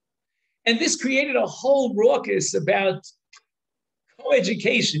 And this created a whole raucous about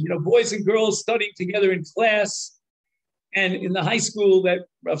co-education, boys and girls studying together in class. And in the high school that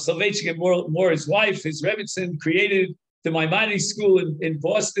Rav Soloveitchik and more his wife, his Rebbitzin, created the Maimonides school in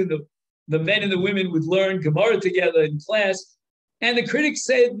Boston, the men and the women would learn Gemara together in class. And the critics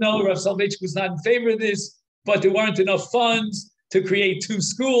said, no, Rav Soloveitchik was not in favor of this, but there weren't enough funds to create 2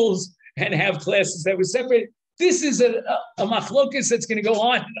 schools and have classes that were separate. This is a machlokas that's going to go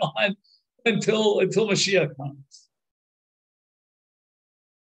on and on until Mashiach comes.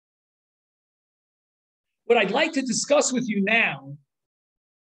 What I'd like to discuss with you now,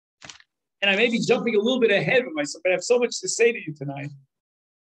 and I may be jumping a little bit ahead of myself, but I have so much to say to you tonight,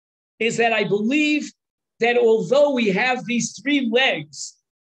 is that I believe that although we have these 3 legs,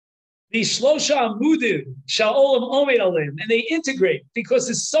 the Shlosha Amudim, Sha'olam Omed Aleim, and they integrate because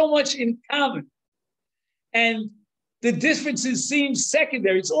there's so much in common. And the differences seem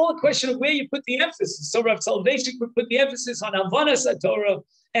secondary. It's all a question of where you put the emphasis. So Rav Soloveitchik would put the emphasis on Havanas HaTorah,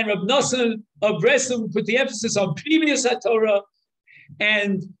 and Rav Nosson of Breslov would put the emphasis on Pnimius HaTorah,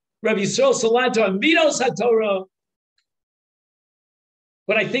 and Rav Yisrael Salanter on Midos HaTorah.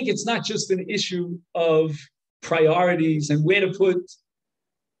 But I think it's not just an issue of priorities and where to put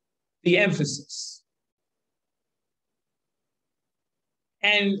the emphasis.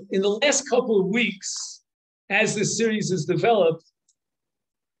 And in the last couple of weeks, as this series has developed,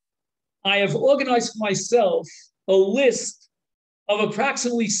 I have organized for myself a list of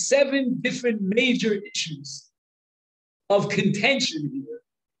approximately 7 different major issues of contention here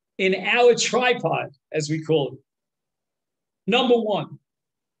in our tripod, as we call it. Number 1,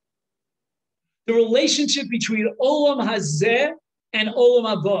 the relationship between Olam Hazeh and Olam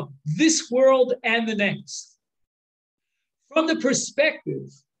Haba, this world and the next. From the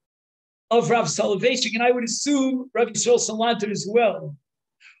perspective of Rav Soloveitchik, and I would assume Rav Yisrael Salanter as well,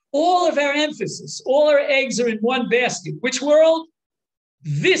 all of our emphasis, all our eggs are in one basket. Which world?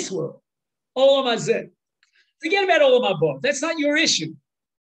 This world, Olam Hazeh. Forget about Olam Haba. That's not your issue.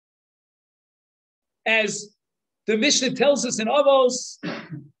 As the Mishnah tells us in Avos,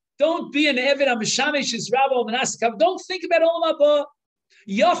 don't be an Eved HaMeshamesh Rabba Menasikav. Don't think about Olam Haba.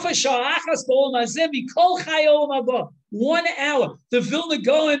 Yafa sha'achas b'Olam Hazeh mikol chai Olam Haba. 1 hour. The Vilna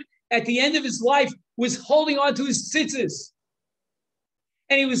Gaon, at the end of his life, was holding on to his tzitzis.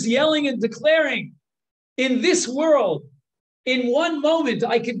 And he was yelling and declaring, in this world, in one moment,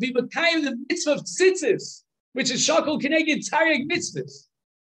 I can be Makayim the mitzvah of tzitzis, which is Shakol Keneged Taryag mitzvahs.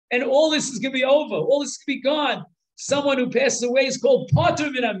 And all this is going to be over. All this is going to be gone. Someone who passes away is called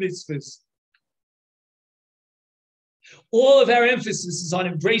Pater min mitzvahs. All of our emphasis is on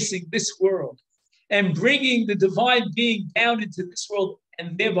embracing this world and bringing the divine being down into this world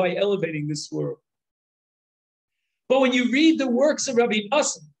and thereby elevating this world. But when you read the works of Rabbi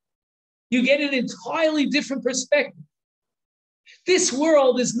Nosson, you get an entirely different perspective. This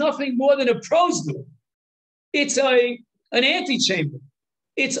world is nothing more than a prosdor. It's an antechamber.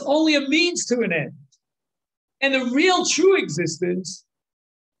 It's only a means to an end. And the real true existence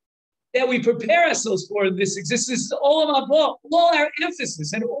that we prepare ourselves for in this existence is all our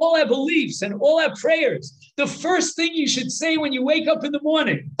emphasis and all our beliefs and all our prayers. The first thing you should say when you wake up in the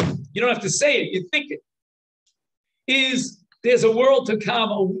morning, you don't have to say it, you think it, is there's a world to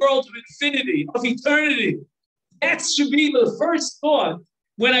come, a world of infinity, of eternity. That should be the first thought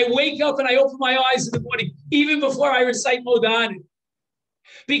when I wake up and I open my eyes in the morning, even before I recite Modani.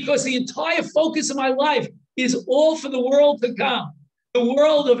 Because the entire focus of my life is all for the world to come, the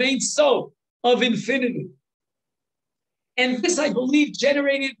world of Ein Sof, of infinity. And this, I believe,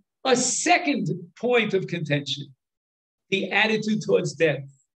 generated a second point of contention, the attitude towards death.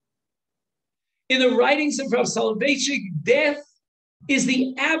 In the writings of Rav Soloveitchik, death is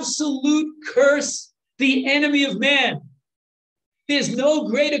the absolute curse, the enemy of man. There's no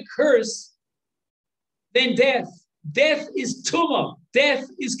greater curse than death. Death is tumah. Death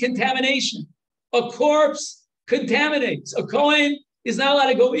is contamination. A corpse contaminates. A Kohen is not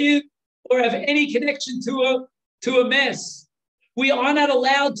allowed to go in or have any connection to a mess. We are not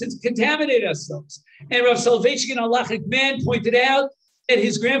allowed to contaminate ourselves. And Rav Soloveitchik, an halachic man, pointed out that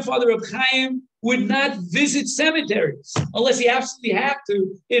his grandfather, Reb Chaim, would not visit cemeteries unless he absolutely had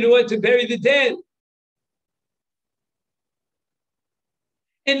to in order to bury the dead.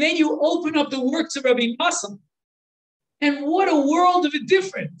 And then you open up the works of Rabbi Nosson, and what a world of a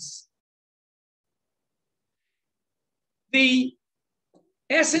difference. The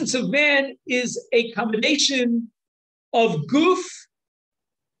essence of man is a combination of guf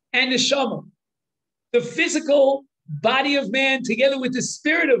and neshama, the physical body of man together with the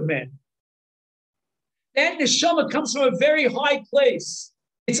spirit of man. That neshama comes from a very high place.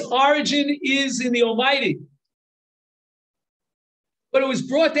 Its origin is in the Almighty. But it was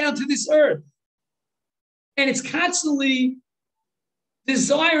brought down to this earth. And it's constantly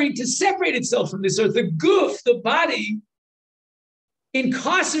desiring to separate itself from this earth. The guf, the body,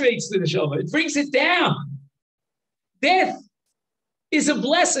 incarcerates the neshama. It brings it down. Death is a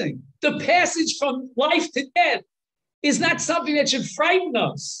blessing. The passage from life to death is not something that should frighten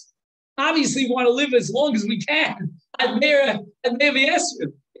us. Obviously, we want to live as long as we can,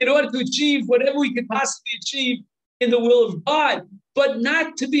 in order to achieve whatever we could possibly achieve in the will of God, but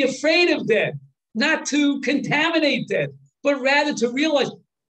not to be afraid of death, not to contaminate death, but rather to realize.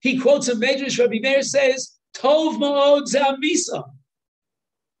 He quotes a Medrash, Rabbi Meir says, Tov ma'od zeh.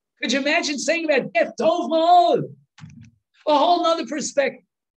 Could you imagine saying about death, Tov ma'od? A whole nother perspective.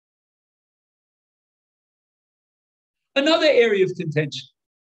 Another area of contention.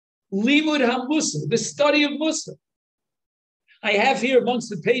 Limud HaMusa, the study of Musa. I have here amongst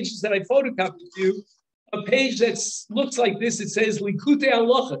the pages that I photocopied for you, a page that looks like this. It says Likutei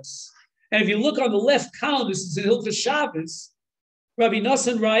Halachos. And if you look on the left column, this is in Hilchos Shabbos, Rabbi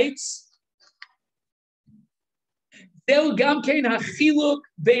Nosson writes, Zeu gam kein hachiluk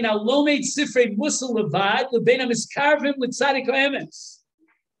bein halomed sifrei Musa levad lebein hamiskarvim l'tzadik ha'emes.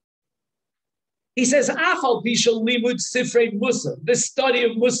 He says, Achal Pishal Limud Sifrei Musa, the study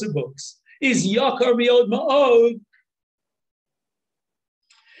of Musa books, is Yakar Miod Ma'od.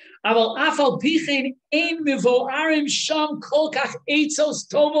 Aval afal pichen ein mivoarim sham kol kach eitzos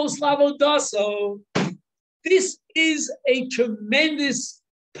tovos lavodaso. This is a tremendous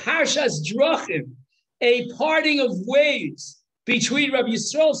Parshas Drachim, a parting of ways between Rabbi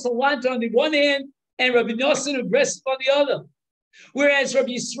Yisrael Salanter on the one hand and Rabbi Nosson of Breslov on the other. Whereas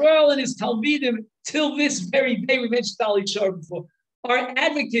Rabbi Yisrael and his Talmidim, till this very day, we mentioned Dali Shar before, are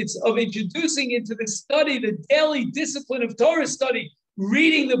advocates of introducing into the study, the daily discipline of Torah study,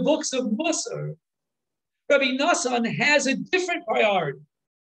 reading the books of Musar. Rabbi Nosson has a different priority,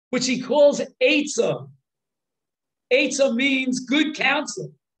 which he calls Eitzah. Eitzah means good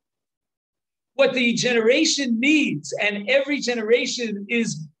counsel. What the generation needs, and every generation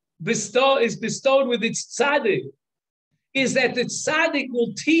is bestowed with its tzaddik, is that the tzaddik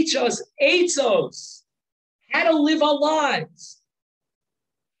will teach us eitzos, how to live our lives.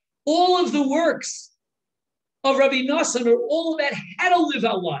 All of the works of Rabbi Nosson are all about how to live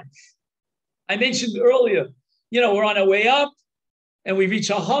our life. I mentioned earlier, we're on our way up and we reach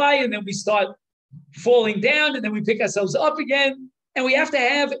a high and then we start falling down and then we pick ourselves up again. And we have to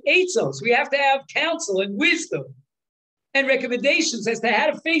have eitzos. We have to have counsel and wisdom and recommendations as to how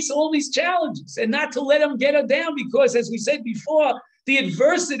to face all these challenges and not to let them get us down, because, as we said before, the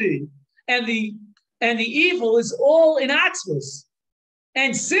adversity and the evil is all in atzvos.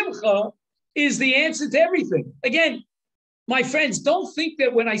 And simcha is the answer to everything. Again, my friends, don't think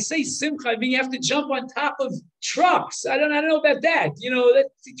that when I say simcha, I mean you have to jump on top of trucks. I don't know about that. If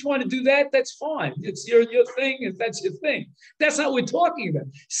you want to do that, that's fine. It's your thing, if that's your thing. That's not what we're talking about.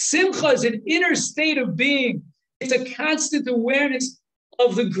 Simcha is an inner state of being. It's a constant awareness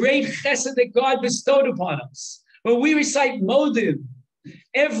of the great chesed that God bestowed upon us. When we recite Modim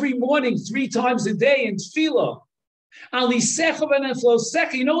every morning 3 times a day in Tefillah, you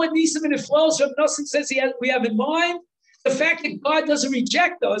know what Nisim and Niflos Rav Nosson says we have in mind? The fact that God doesn't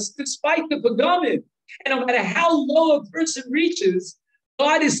reject us despite the pagamim. And no matter how low a person reaches,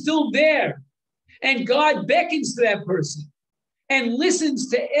 God is still there. And God beckons to that person and listens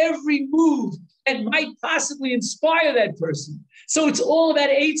to every move that might possibly inspire that person. So it's all about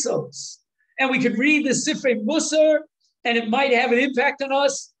eitzos. And we could read the Sifrei Musar, and it might have an impact on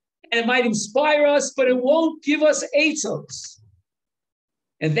us, and it might inspire us, but it won't give us eitzos.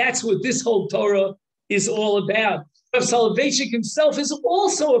 And that's what this whole Torah is all about. Rav Soloveitchik himself is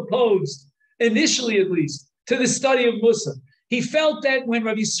also opposed, initially at least, to the study of Musar. He felt that when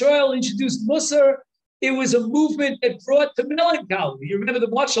Rabbi Yisrael introduced Musar, it was a movement that brought to melancholy. You remember the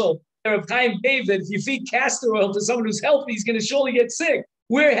mashal that Rav Chaim gave, that if you feed castor oil to someone who's healthy, he's going to surely get sick.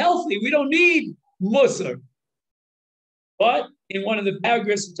 We're healthy. We don't need Musar. But in one of the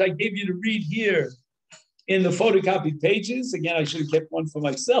paragraphs which I gave you to read here in the photocopied pages, again, I should have kept one for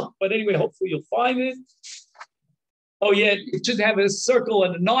myself, but anyway, hopefully you'll find it. Oh yeah, it should have a circle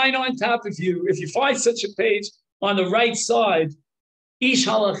and a 9 on top. If you find such a page on the right side, Ish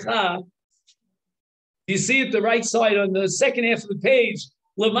Halacha, you see at the right side on the second half of the page,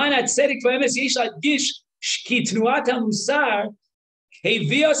 L'manat tzedek v'emes yesh adgish ki tnuat hamusar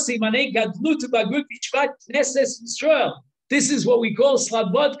heviya simanei gadlut u'bagrut b'shvat knesses Yisrael. This is what we call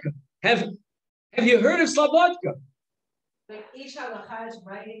Slabodka. Have you heard of Slabodka? Ish Halacha is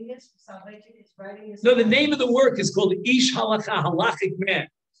writing this. Salvation is writing this. No, the name of the work is called Ish Halacha, halachic man.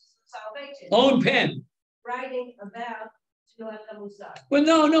 Salvation. Own pen. Writing about Tnuat HaMusar. Well,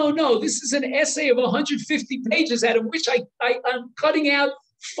 no. This is an essay of 150 pages, out of which I'm cutting out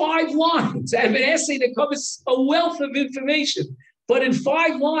 5 lines. I have an essay that covers a wealth of information. But in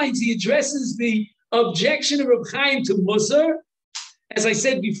 5 lines, he addresses the objection of Reb Chaim to Musar, as I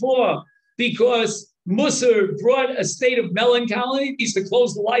said before, because Musar brought a state of melancholy. He used to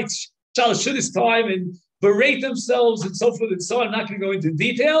close the lights, Shalashudis time, and berate themselves and so forth and so on. I'm not going to go into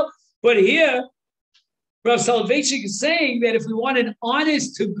detail. But here, Rav Soloveitchik is saying that if we want an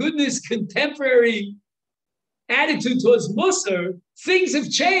honest to goodness contemporary attitude towards Musar, things have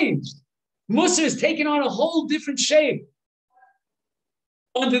changed. Musar has taken on a whole different shape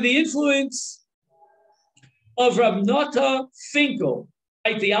under the influence of Rav Nata Finkel,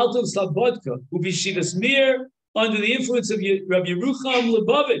 like the Alto Slabodka, who Bishivas Mir, under the influence of Rav Yerucham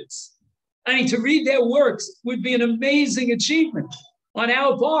Lubavitz. I mean, to read their works would be an amazing achievement on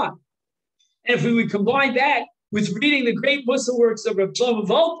our part. And if we would combine that with reading the great Musar works of Rav Shlomo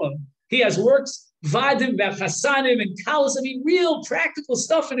Volpa, he has works, Vadim, Chasanim, and Kalas, I mean, real practical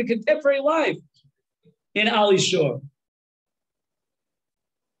stuff in a contemporary life in Ali Shore.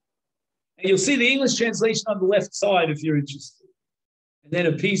 And you'll see the English translation on the left side if you're interested. And then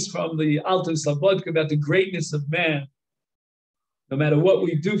a piece from the Alto Slabodka about the greatness of man. No matter what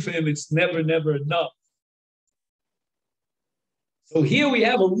we do for him, it's never, never enough. So here we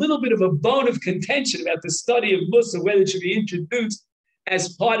have a little bit of a bone of contention about the study of Mussar, whether it should be introduced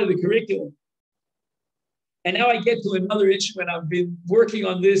as part of the curriculum. And now I get to another issue, and I've been working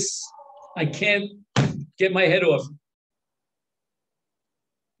on this. I can't get my head off.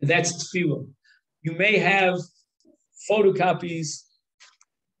 And that's tefillah. You may have photocopies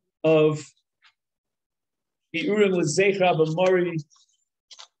of Bi'urim L'Zecher Mori.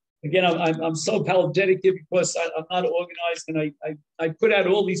 Again, I'm so apologetic here because I'm not organized, and I put out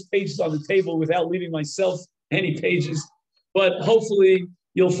all these pages on the table without leaving myself any pages. But hopefully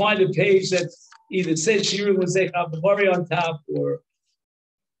you'll find a page that either says Bi'urim L'Zecher Mori on top, or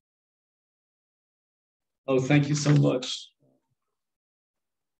oh, thank you so much.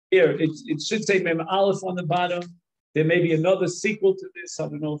 Here, it should say Mem Aleph on the bottom. There may be another sequel to this. I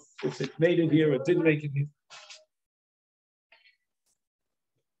don't know if it made it here or didn't make it here.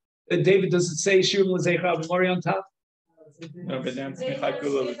 David, does it say Bi'urim L'Zecher Mori on top? No, Binyan Smichut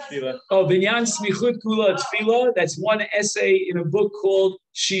Kula Tefillah. Oh, Binyan Smichut Kula Tefillah. That's one essay in a book called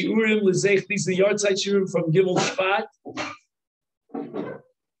Shiurim L'Zecher. These are the Yartzeit Shiurim from Gimel Shvat.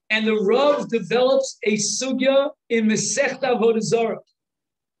 And the Rav develops a sugya in Masechta Avodah Zarah.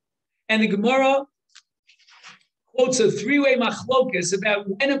 And the Gemara quotes a three-way machlokas about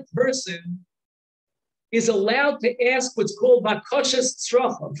when a person is allowed to ask what's called bakashas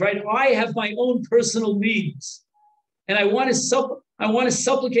tzrachim, right? I have my own personal needs, and I want to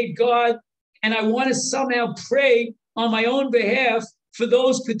supplicate God, and I want to somehow pray on my own behalf for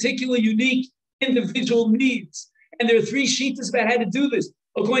those particular unique individual needs. And there are three shittas about how to do this.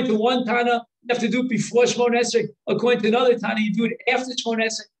 According to one Tana, you have to do it before Shmona Esrei. According to another Tana, you do it after Shmona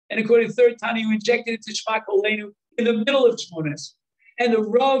Esrei. And according to the third Tana, you inject it into Shema Kolenu in the middle of Shmona Esrei. And the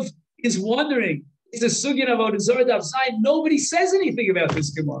Rav is wondering, it's the Sugyan of Avodah Zarah Daf Zayin. Nobody says anything about this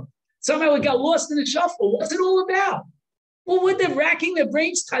Gemara. Somehow it got lost in the shuffle. What's it all about? Well, when they're racking their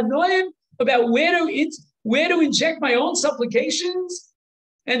brains, Tanoim, about where to inject my own supplications.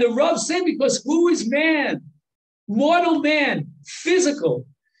 And the Rav said, because who is man? Mortal man, physical,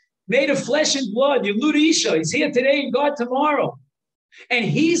 made of flesh and blood. Yelud Isha, he's here today and God tomorrow. And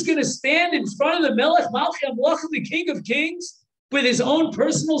he's going to stand in front of the Melech Malchi HaMelachim, the King of Kings, with his own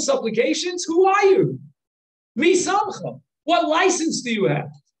personal supplications. Who are you? Mi samcha. What license do you have?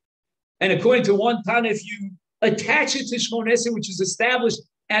 And according to one Tana, if you attach it to Shmona Esrei, which is established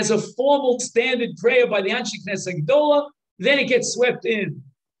as a formal standard prayer by the Anshe Knesset Gedolah, then it gets swept in.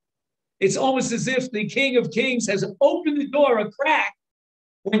 It's almost as if the King of Kings has opened the door a crack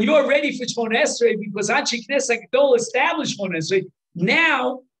when you're ready for Shmona Esrei, because Anshe Knesset Gedolah established Shmona Esrei.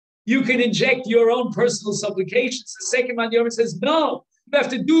 Now you can inject your own personal supplications. The second man Yomer says, no, you have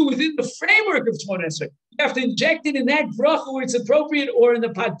to do it within the framework of Shmona Esrei. You have to inject it in that bracha where it's appropriate, or in the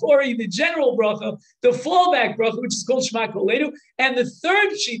Padpori, the general bracha, the fallback bracha, which is called Shema Kolenu. And the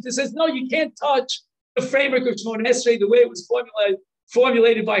third sheet that says, no, you can't touch the framework of Shmona Esrei the way it was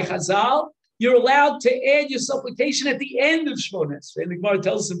formulated by Chazal. You're allowed to add your supplication at the end of Shmona Esrei. And the Gemara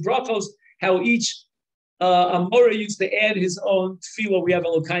tells us in brachos how each Amora used to add his own tefillah. We have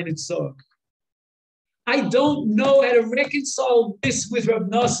Elokai Nitzor. I don't know how to reconcile this with Rav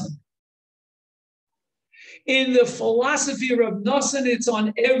Nosson. In the philosophy of Rav Nosson, it's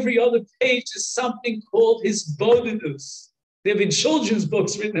on every other page, is something called his bodinus. There have been children's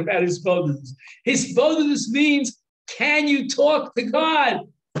books written about his bodinus. His bodinus means, can you talk to God?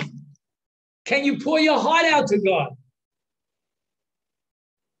 Can you pour your heart out to God?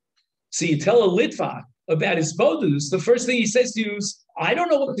 So you tell a Litvak about his bodinus, the first thing he says to you is, I don't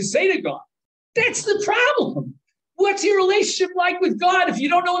know what to say to God. That's the problem. What's your relationship like with God if you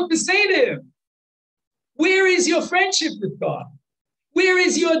don't know what to say to him? Where is your friendship with God? Where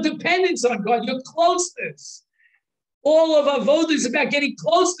is your dependence on God, your closeness? All of Avodah is about getting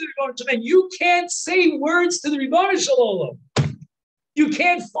close to the Rebbeinu Shalom. And you can't say words to the Rebbeinu Shalom. You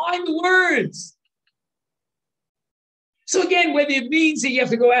can't find the words. So again, whether it means that you have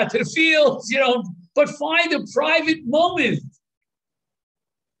to go out to the fields, but find a private moment.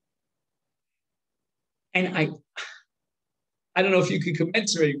 And I don't know if you can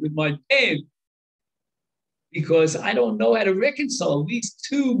commensurate with my pain, because I don't know how to reconcile these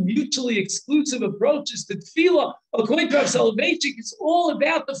two mutually exclusive approaches to tefillah. According to Rav Soloveitchik, it's all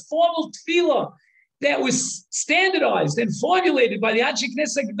about the formal tefillah that was standardized and formulated by the Anshe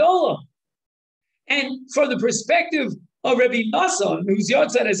Knesset Gedolah. And from the perspective of Rabbi Nosson, whose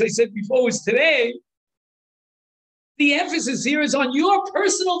Yartzeit, as I said before, was today, the emphasis here is on your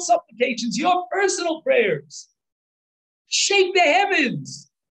personal supplications, your personal prayers. Shake the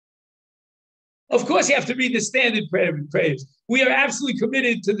heavens. Of course, you have to read the standard prayers. We are absolutely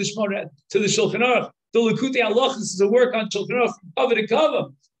committed to the Shulchan Aruch, the Likutei Halachos is a work on Shulchan Aruch from cover to cover.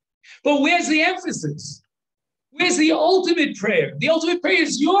 But where's the emphasis? Where's the ultimate prayer? The ultimate prayer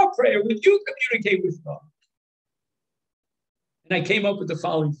is your prayer when you communicate with God. And I came up with the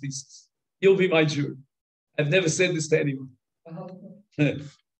following thesis. You'll be my jury. I've never said this to anyone.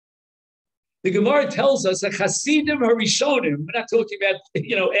 The Gemara tells us that Hasidim Harishonim, we're not talking about,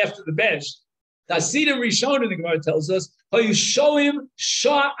 after the Besh. The Hasidim Rishonim, the Gemara tells us, Hayushoim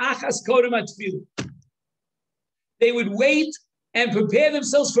Shah Achas Kodem Atfilah. They would wait and prepare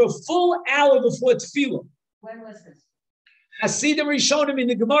themselves for a full hour before Tefillah. When was this? Hasidim Rishonim in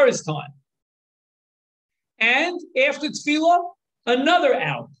the Gemara's time. And after Tefillah, another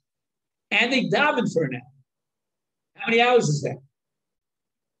hour. And they daven for an hour. How many hours is that?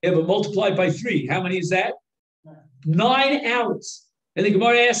 Yeah, but multiplied by 3. How many is that? 9 hours. And the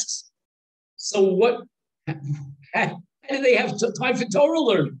Gemara asks, so what? How do they have time for Torah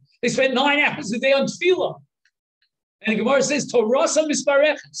learning? They spent 9 hours a day on Tefillah. And the Gemara says, Torasa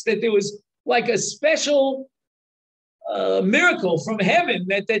Mispareches, that there was like a special miracle from heaven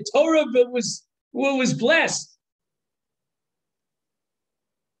that Torah was blessed.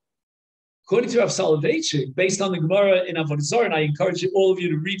 According to Rav Soloveitchik, based on the Gemara in Avodah Zarah, and I encourage all of you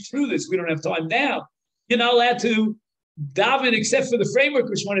to read through this. We don't have time now. You're not allowed to daven except for the framework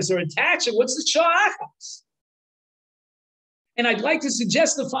which one is attached. And what's the sha'achas? And I'd like to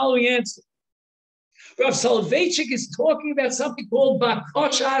suggest the following answer. Rav Soloveitchik is talking about something called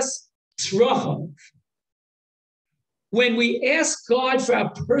bakoshas tzrachov. When we ask God for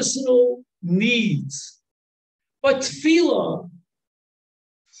our personal needs, but tefillah,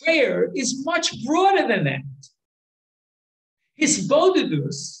 prayer, is much broader than that.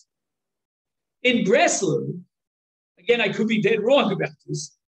 Hisbodedus in Breslov, again, I could be dead wrong about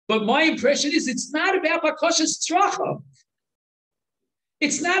this, but my impression is it's not about bakoshas tzrachov.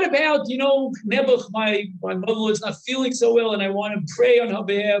 It's not about, Nebuch, my mother is not feeling so well and I want to pray on her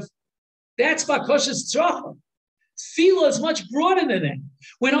behalf. That's bakoshas tzrachov. Tefillah is much broader than that.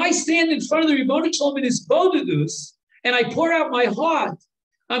 When I stand in front of the Ribono Shalom in Hisbodedus and I pour out my heart,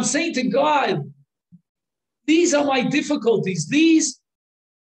 I'm saying to God, these are my difficulties. These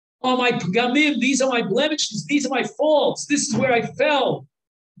are my pagamim. These are my blemishes. These are my faults. This is where I fell.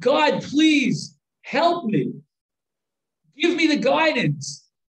 God, please help me. Give me the guidance.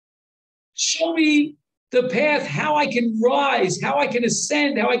 Show me the path, how I can rise, how I can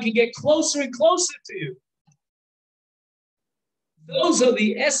ascend, how I can get closer and closer to you. Those are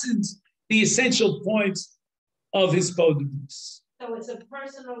the essence, the essential points of Hisbodedus. So it's a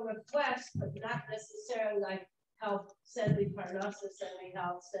personal request, but not necessarily like help, send me parnasa, send me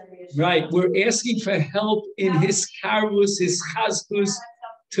help, send me a right. We're asking for help in his karvus, his chazkus,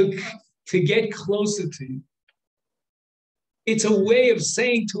 to get closer to you. It's a way of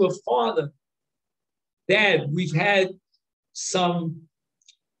saying to a father, Dad, we've had some,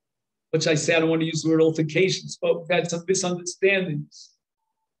 which I say, I don't want to use the word altercations, but we've had some misunderstandings.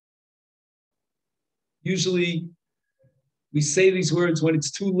 Usually, we say these words when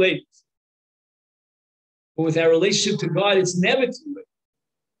it's too late. But with our relationship to God, it's never too late.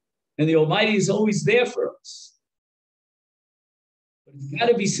 And the Almighty is always there for us. But it's got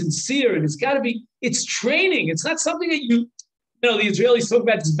to be sincere, and it's training. It's not something that the Israelis talk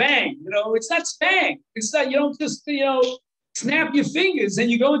about zbang. It's not zbang. It's not, you don't just, snap your fingers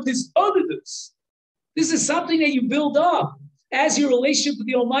and you go into Hisbodedus. This is something that you build up as your relationship with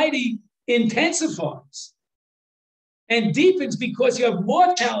the Almighty intensifies and deepens because you have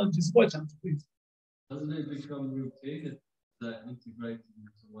more challenges. More challenges, please. Doesn't it become routine that integrated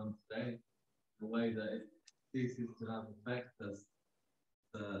into one's day, the way that it ceases to have effect as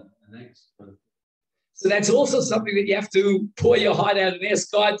an expert? So that's also something that you have to pour your heart out and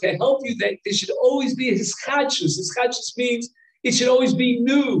ask God to help you, that there should always be his chadshus. His chadshus means it should always be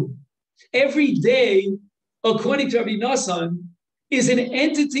new. Every day, according to Rabbi Nassan, is an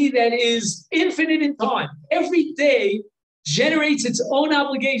entity that is infinite in time. Every day generates its own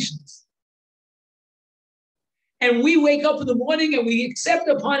obligations. And we wake up in the morning and we accept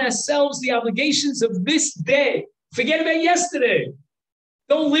upon ourselves the obligations of this day. Forget about yesterday.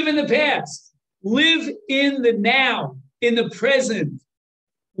 Don't live in the past. Live in the now, in the present.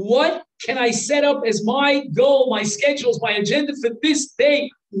 What can I set up as my goal, my schedules, my agenda for this day?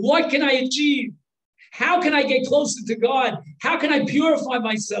 What can I achieve? How can I get closer to God? How can I purify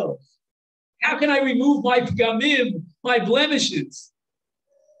myself? How can I remove my pagamim, my blemishes?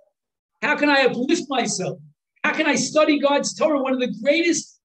 How can I uplift myself? How can I study God's Torah? One of the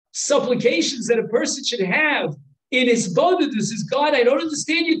greatest supplications that a person should have in his Hisbodedus is, God, I don't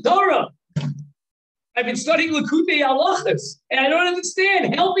understand your Torah. I've been studying Likutei Halachos, and I don't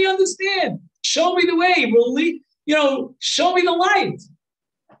understand. Help me understand. Show me the way. Show me the light.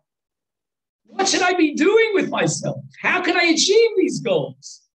 What should I be doing with myself? How can I achieve these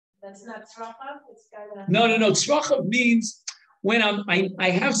goals? That's not tzrachav. No. Tzrachav means when I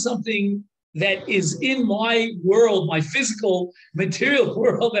have something that is in my world, my physical, material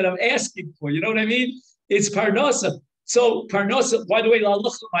world that I'm asking for. You know what I mean? It's parnasa. So parnasa, by the way,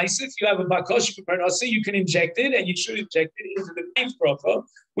 if you have a bakosh for parnasa, you can inject it, and you should inject it into the ninth bracha,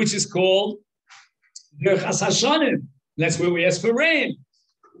 which is called Berachas Hashanim. That's where we ask for rain.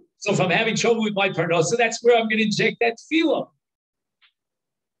 So if I'm having trouble with my parnasa, that's where I'm going to inject that tefillah.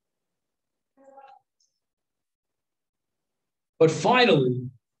 But finally,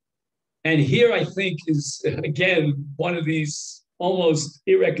 and here I think is, again, one of these almost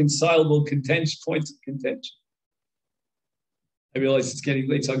irreconcilable points of contention. I realize it's getting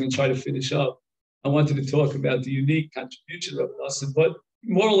late, so I'm going to try to finish up. I wanted to talk about the unique contribution of Nassim, but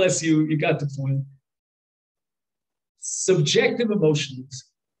more or less you got the point. Subjective emotionalism.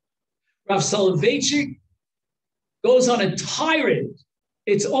 Rav Soloveitchik goes on a tirade.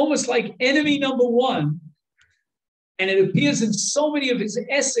 It's almost like enemy number one. And it appears in so many of his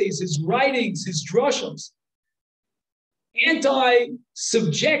essays, his writings, his drushos.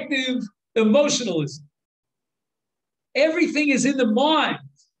 Anti-subjective emotionalism. Everything is in the mind,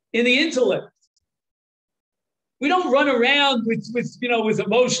 in the intellect. We don't run around with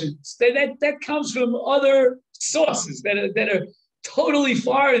emotions. That comes from other sources that are totally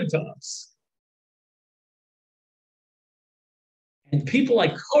foreign to us. And people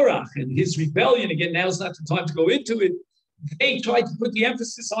like Korach and his rebellion, again, now's not the time to go into it, they tried to put the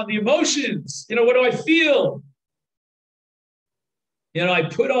emphasis on the emotions. What do I feel? I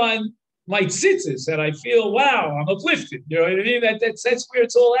put on my tzitzis and I feel, wow, I'm uplifted. You know what I mean? That's where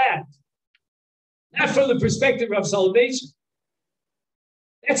it's all at. Not from the perspective of salvation.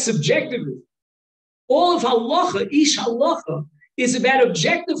 That's subjective. All of halacha, ish halacha, is about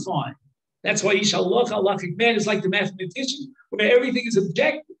objectifying. That's why ish halacha, halachic man, is like the mathematician, where everything is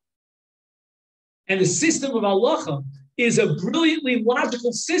objective. And the system of halacha is a brilliantly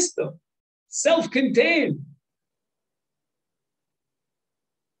logical system, self-contained.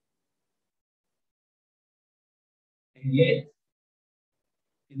 And yet,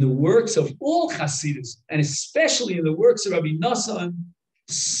 in the works of all Hasidus, and especially in the works of Rabbi Nassan,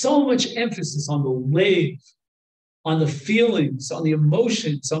 so much emphasis on the lev, on the feelings, on the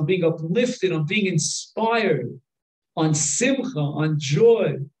emotions, on being uplifted, on being inspired, on simcha, on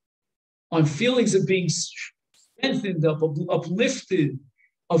joy, on feelings of being strengthened, uplifted,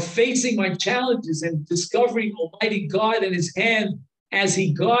 of facing my challenges and discovering Almighty God and His hand as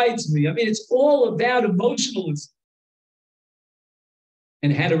He guides me. I mean, it's all about emotionalism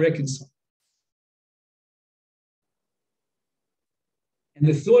and how to reconcile. And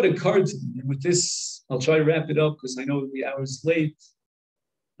the thought occurred to me, and with this, I'll try to wrap it up because I know the hour's late.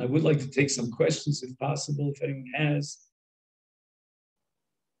 I would like to take some questions if possible, if anyone has.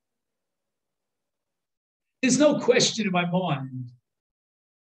 There's no question in my mind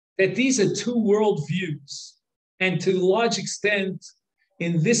that these are two worldviews. And to a large extent,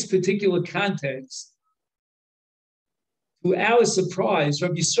 in this particular context, to our surprise,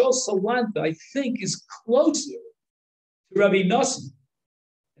 Rabbi Yisrael Salanter, I think, is closer to Rabbi Nassim.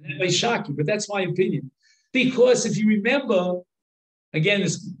 And that may shock you, but that's my opinion. Because if you remember, again,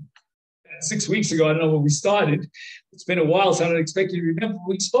 this 6 weeks ago, I don't know when we started. It's been a while, so I don't expect you to remember.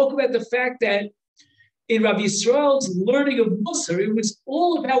 We spoke about the fact that in Rabbi Yisrael's learning of Musar, it was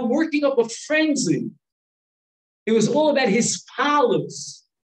all about working up a frenzy. It was all about hispalus,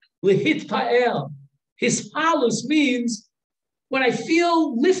 lehit pa'el. Hispalus means when I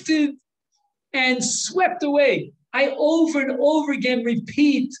feel lifted and swept away, I over and over again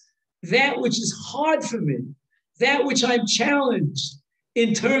repeat that which is hard for me, that which I'm challenged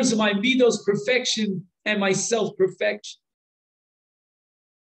in terms of my midos perfection and my self-perfection.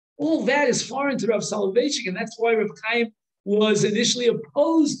 All that is foreign to Rav Soloveitchik, and that's why Rav Chaim was initially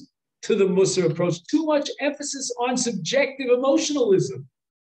opposed to the Musar approach. Too much emphasis on subjective emotionalism,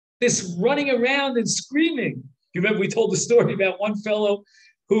 this running around and screaming. You remember we told the story about one fellow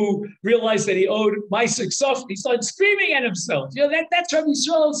who realized that he owed Meiser Ksofim. He started screaming at himself. That's Rabbi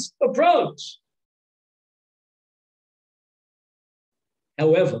Yisrael's approach.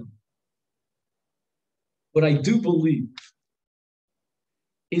 However, what I do believe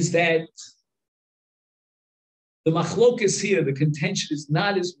is that the machlokas here, the contention is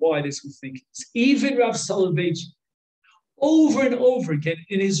not as wide as we think it is. Even Rav Soloveitchik, over and over again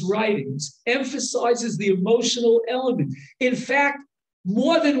in his writings, emphasizes the emotional element. In fact,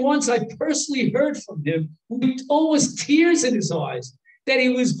 more than once I personally heard from him with almost tears in his eyes. that he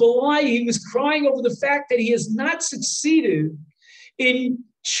was crying over the fact that he has not succeeded in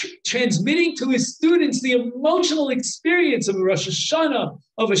transmitting to his students the emotional experience of a Rosh Hashanah,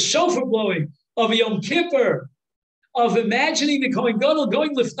 of a shofar blowing, of a Yom Kippur, of imagining the Kohen Gadol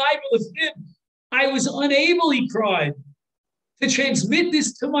going lifnai b'lifnim. I was unable, he cried, to transmit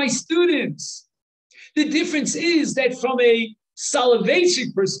this to my students. The difference is that from a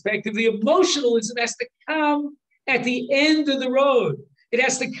Soloveitchik perspective, the emotionalism has to come at the end of the road. It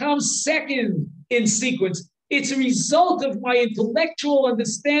has to come second in sequence. It's a result of my intellectual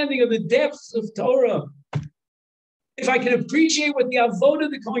understanding of the depths of Torah. If I can appreciate what the avodah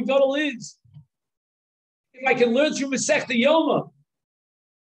of the Kohen Gadol is, if I can learn through Masechta Yoma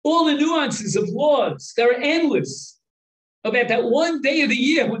all the nuances of laws that are endless about that one day of the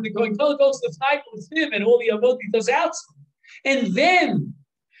year when the Kohen Gadol goes to the Fnai with him and all the avodah he does outside, and then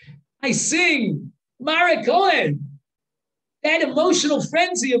I sing Mara Cohen. That emotional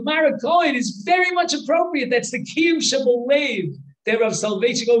frenzy of Mara Cohen is very much appropriate. That's the Kiyum Shebalev that Rav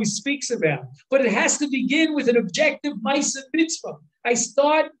Soloveitchik always speaks about. But it has to begin with an objective Maisa Mitzvah. I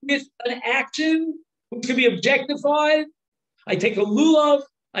start with an action which can be objectified. I take a lulav,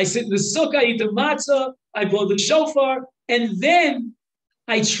 I sit in the sukkah, I eat the matzah, I blow the shofar, and then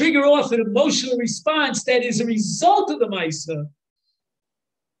I trigger off an emotional response that is a result of the Maisa,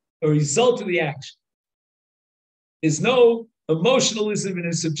 a result of the action. There's no emotionalism in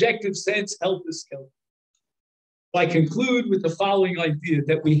a subjective sense, helter skelter. I conclude with the following idea,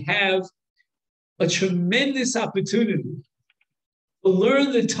 that we have a tremendous opportunity to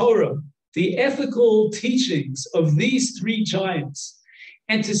learn the Torah, the ethical teachings of these three giants,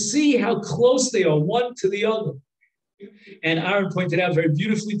 and to see how close they are one to the other. And Aaron pointed out very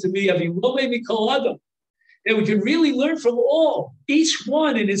beautifully to me, that we can really learn from all. Each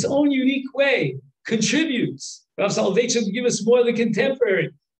one in his own unique way contributes. Rav Soloveitchik will give us more of the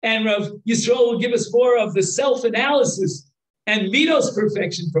contemporary, and Rav Yisrael will give us more of the self-analysis and Midos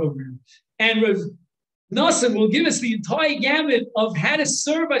perfection program. And Rav Nosson will give us the entire gamut of how to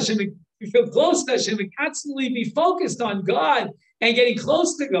serve Hashem, feel close to Hashem, and constantly be focused on God and getting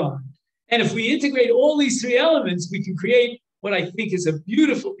close to God. And if we integrate all these three elements, we can create what I think is a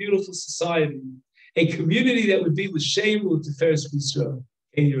beautiful, beautiful society, a community that would be l'shem u'tiferes Yisrael.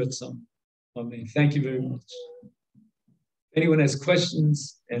 Amen. Thank you very much. If anyone has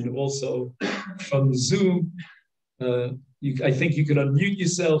questions, and also from the Zoom, I think you could unmute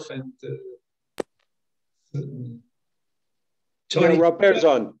yourself and. Tony, Rob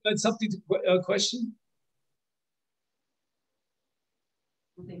Berzon. Something to question?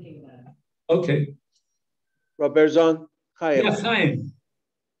 I'm thinking about it. Okay. Rob Berzon. Hi. Yeah, fine.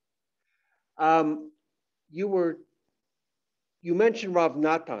 You mentioned Rav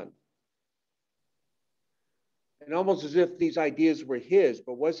Natan, and almost as if these ideas were his,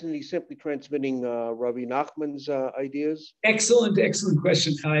 but wasn't he simply transmitting Rabbi Nachman's ideas? Excellent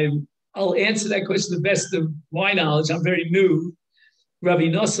question, Chaim. I'll answer that question to the best of my knowledge. I'm very new. Rabbi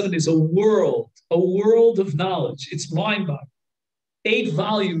Nosson is a world of knowledge. It's mind-boggling. 8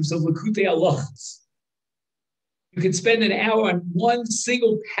 volumes of Likutei Halachos. You can spend an hour on one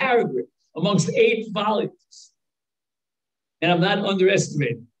single paragraph amongst 8 volumes. And I'm not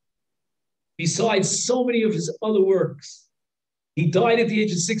underestimating. Besides so many of his other works, he died at the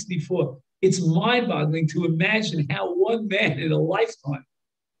age of 64. It's mind-boggling to imagine how one man in a lifetime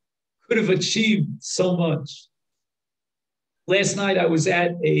could have achieved so much. Last night I was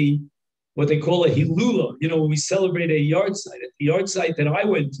at what they call a Hilula, when we celebrate a yard site. At the yard site that I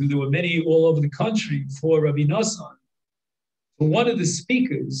went to, there were many all over the country for Rabbi Nosson. But one of the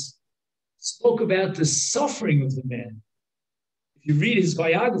speakers spoke about the suffering of the man. If you read his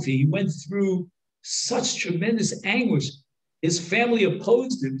biography, he went through such tremendous anguish. His family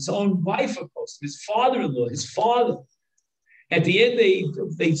opposed him, his own wife opposed him, his father-in-law, his father. At the end,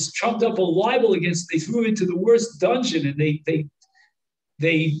 they trumped up a libel against, they threw him into the worst dungeon, and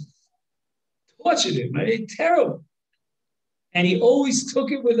they tortured him, right? Terrible. And he always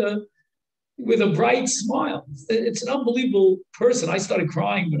took it with a bright smile. It's an unbelievable person. I started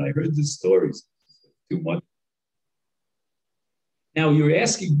crying when I heard the stories. Too much. Now you're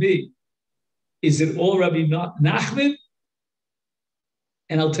asking me, is it all Rabbi Nachman?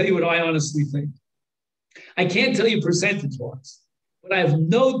 And I'll tell you what I honestly think. I can't tell you percentage-wise, but I have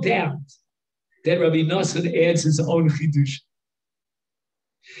no doubt that Rabbi Nosson adds his own chidush.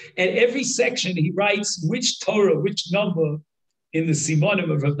 At every section, he writes which Torah, which number in the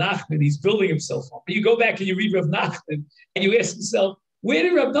Simonim of Rav Nachman he's building himself on. You go back and you read Rav Nachman, and you ask yourself, where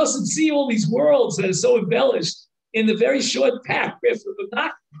did Rav Nosson see all these worlds that are so embellished in the very short paragraph of Rav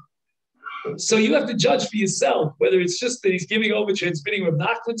Nachman? So you have to judge for yourself whether it's just that he's giving over transmitting Rav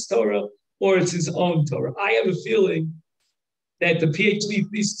Nachman's Torah or it's his own Torah. I have a feeling that the PhD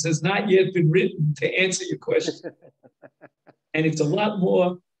thesis has not yet been written to answer your question. And it's a lot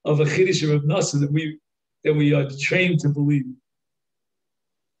more of a Chiddush of Rav Nosson than we are trained to believe.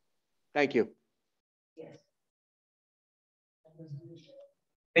 Thank you.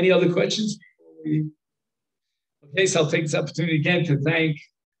 Any other questions? Okay, so I'll take this opportunity again to thank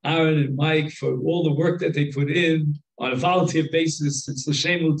Aaron and Mike for all the work that they put in on a volunteer basis. It's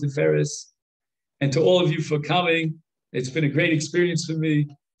L'Shem U'Tiferes. And to all of you for coming. It's been a great experience for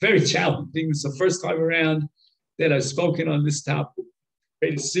me. Very challenging. It's the first time around that I've spoken on this topic.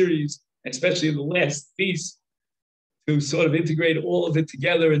 Great series, especially in the last piece, to sort of integrate all of it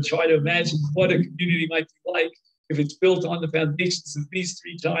together and try to imagine what a community might be like if it's built on the foundations of these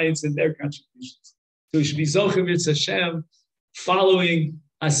three giants and their contributions. So we should be Zochim Yitz Hashem, following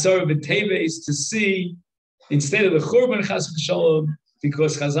Asar B'Teves to see, instead of the Churban Chas V'Shalom,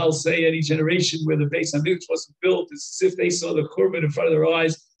 because Chazal say any generation where the Beis HaMikdash wasn't built, it's as if they saw the Churban in front of their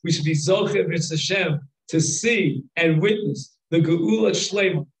eyes. We should be Zochim Yitz Hashem to see and witness the Geula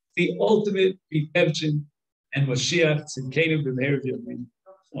Shlema, the ultimate redemption, and Mashiach Tzidkenu B'Meir V'Yamin.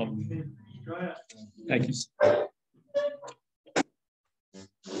 Thank you.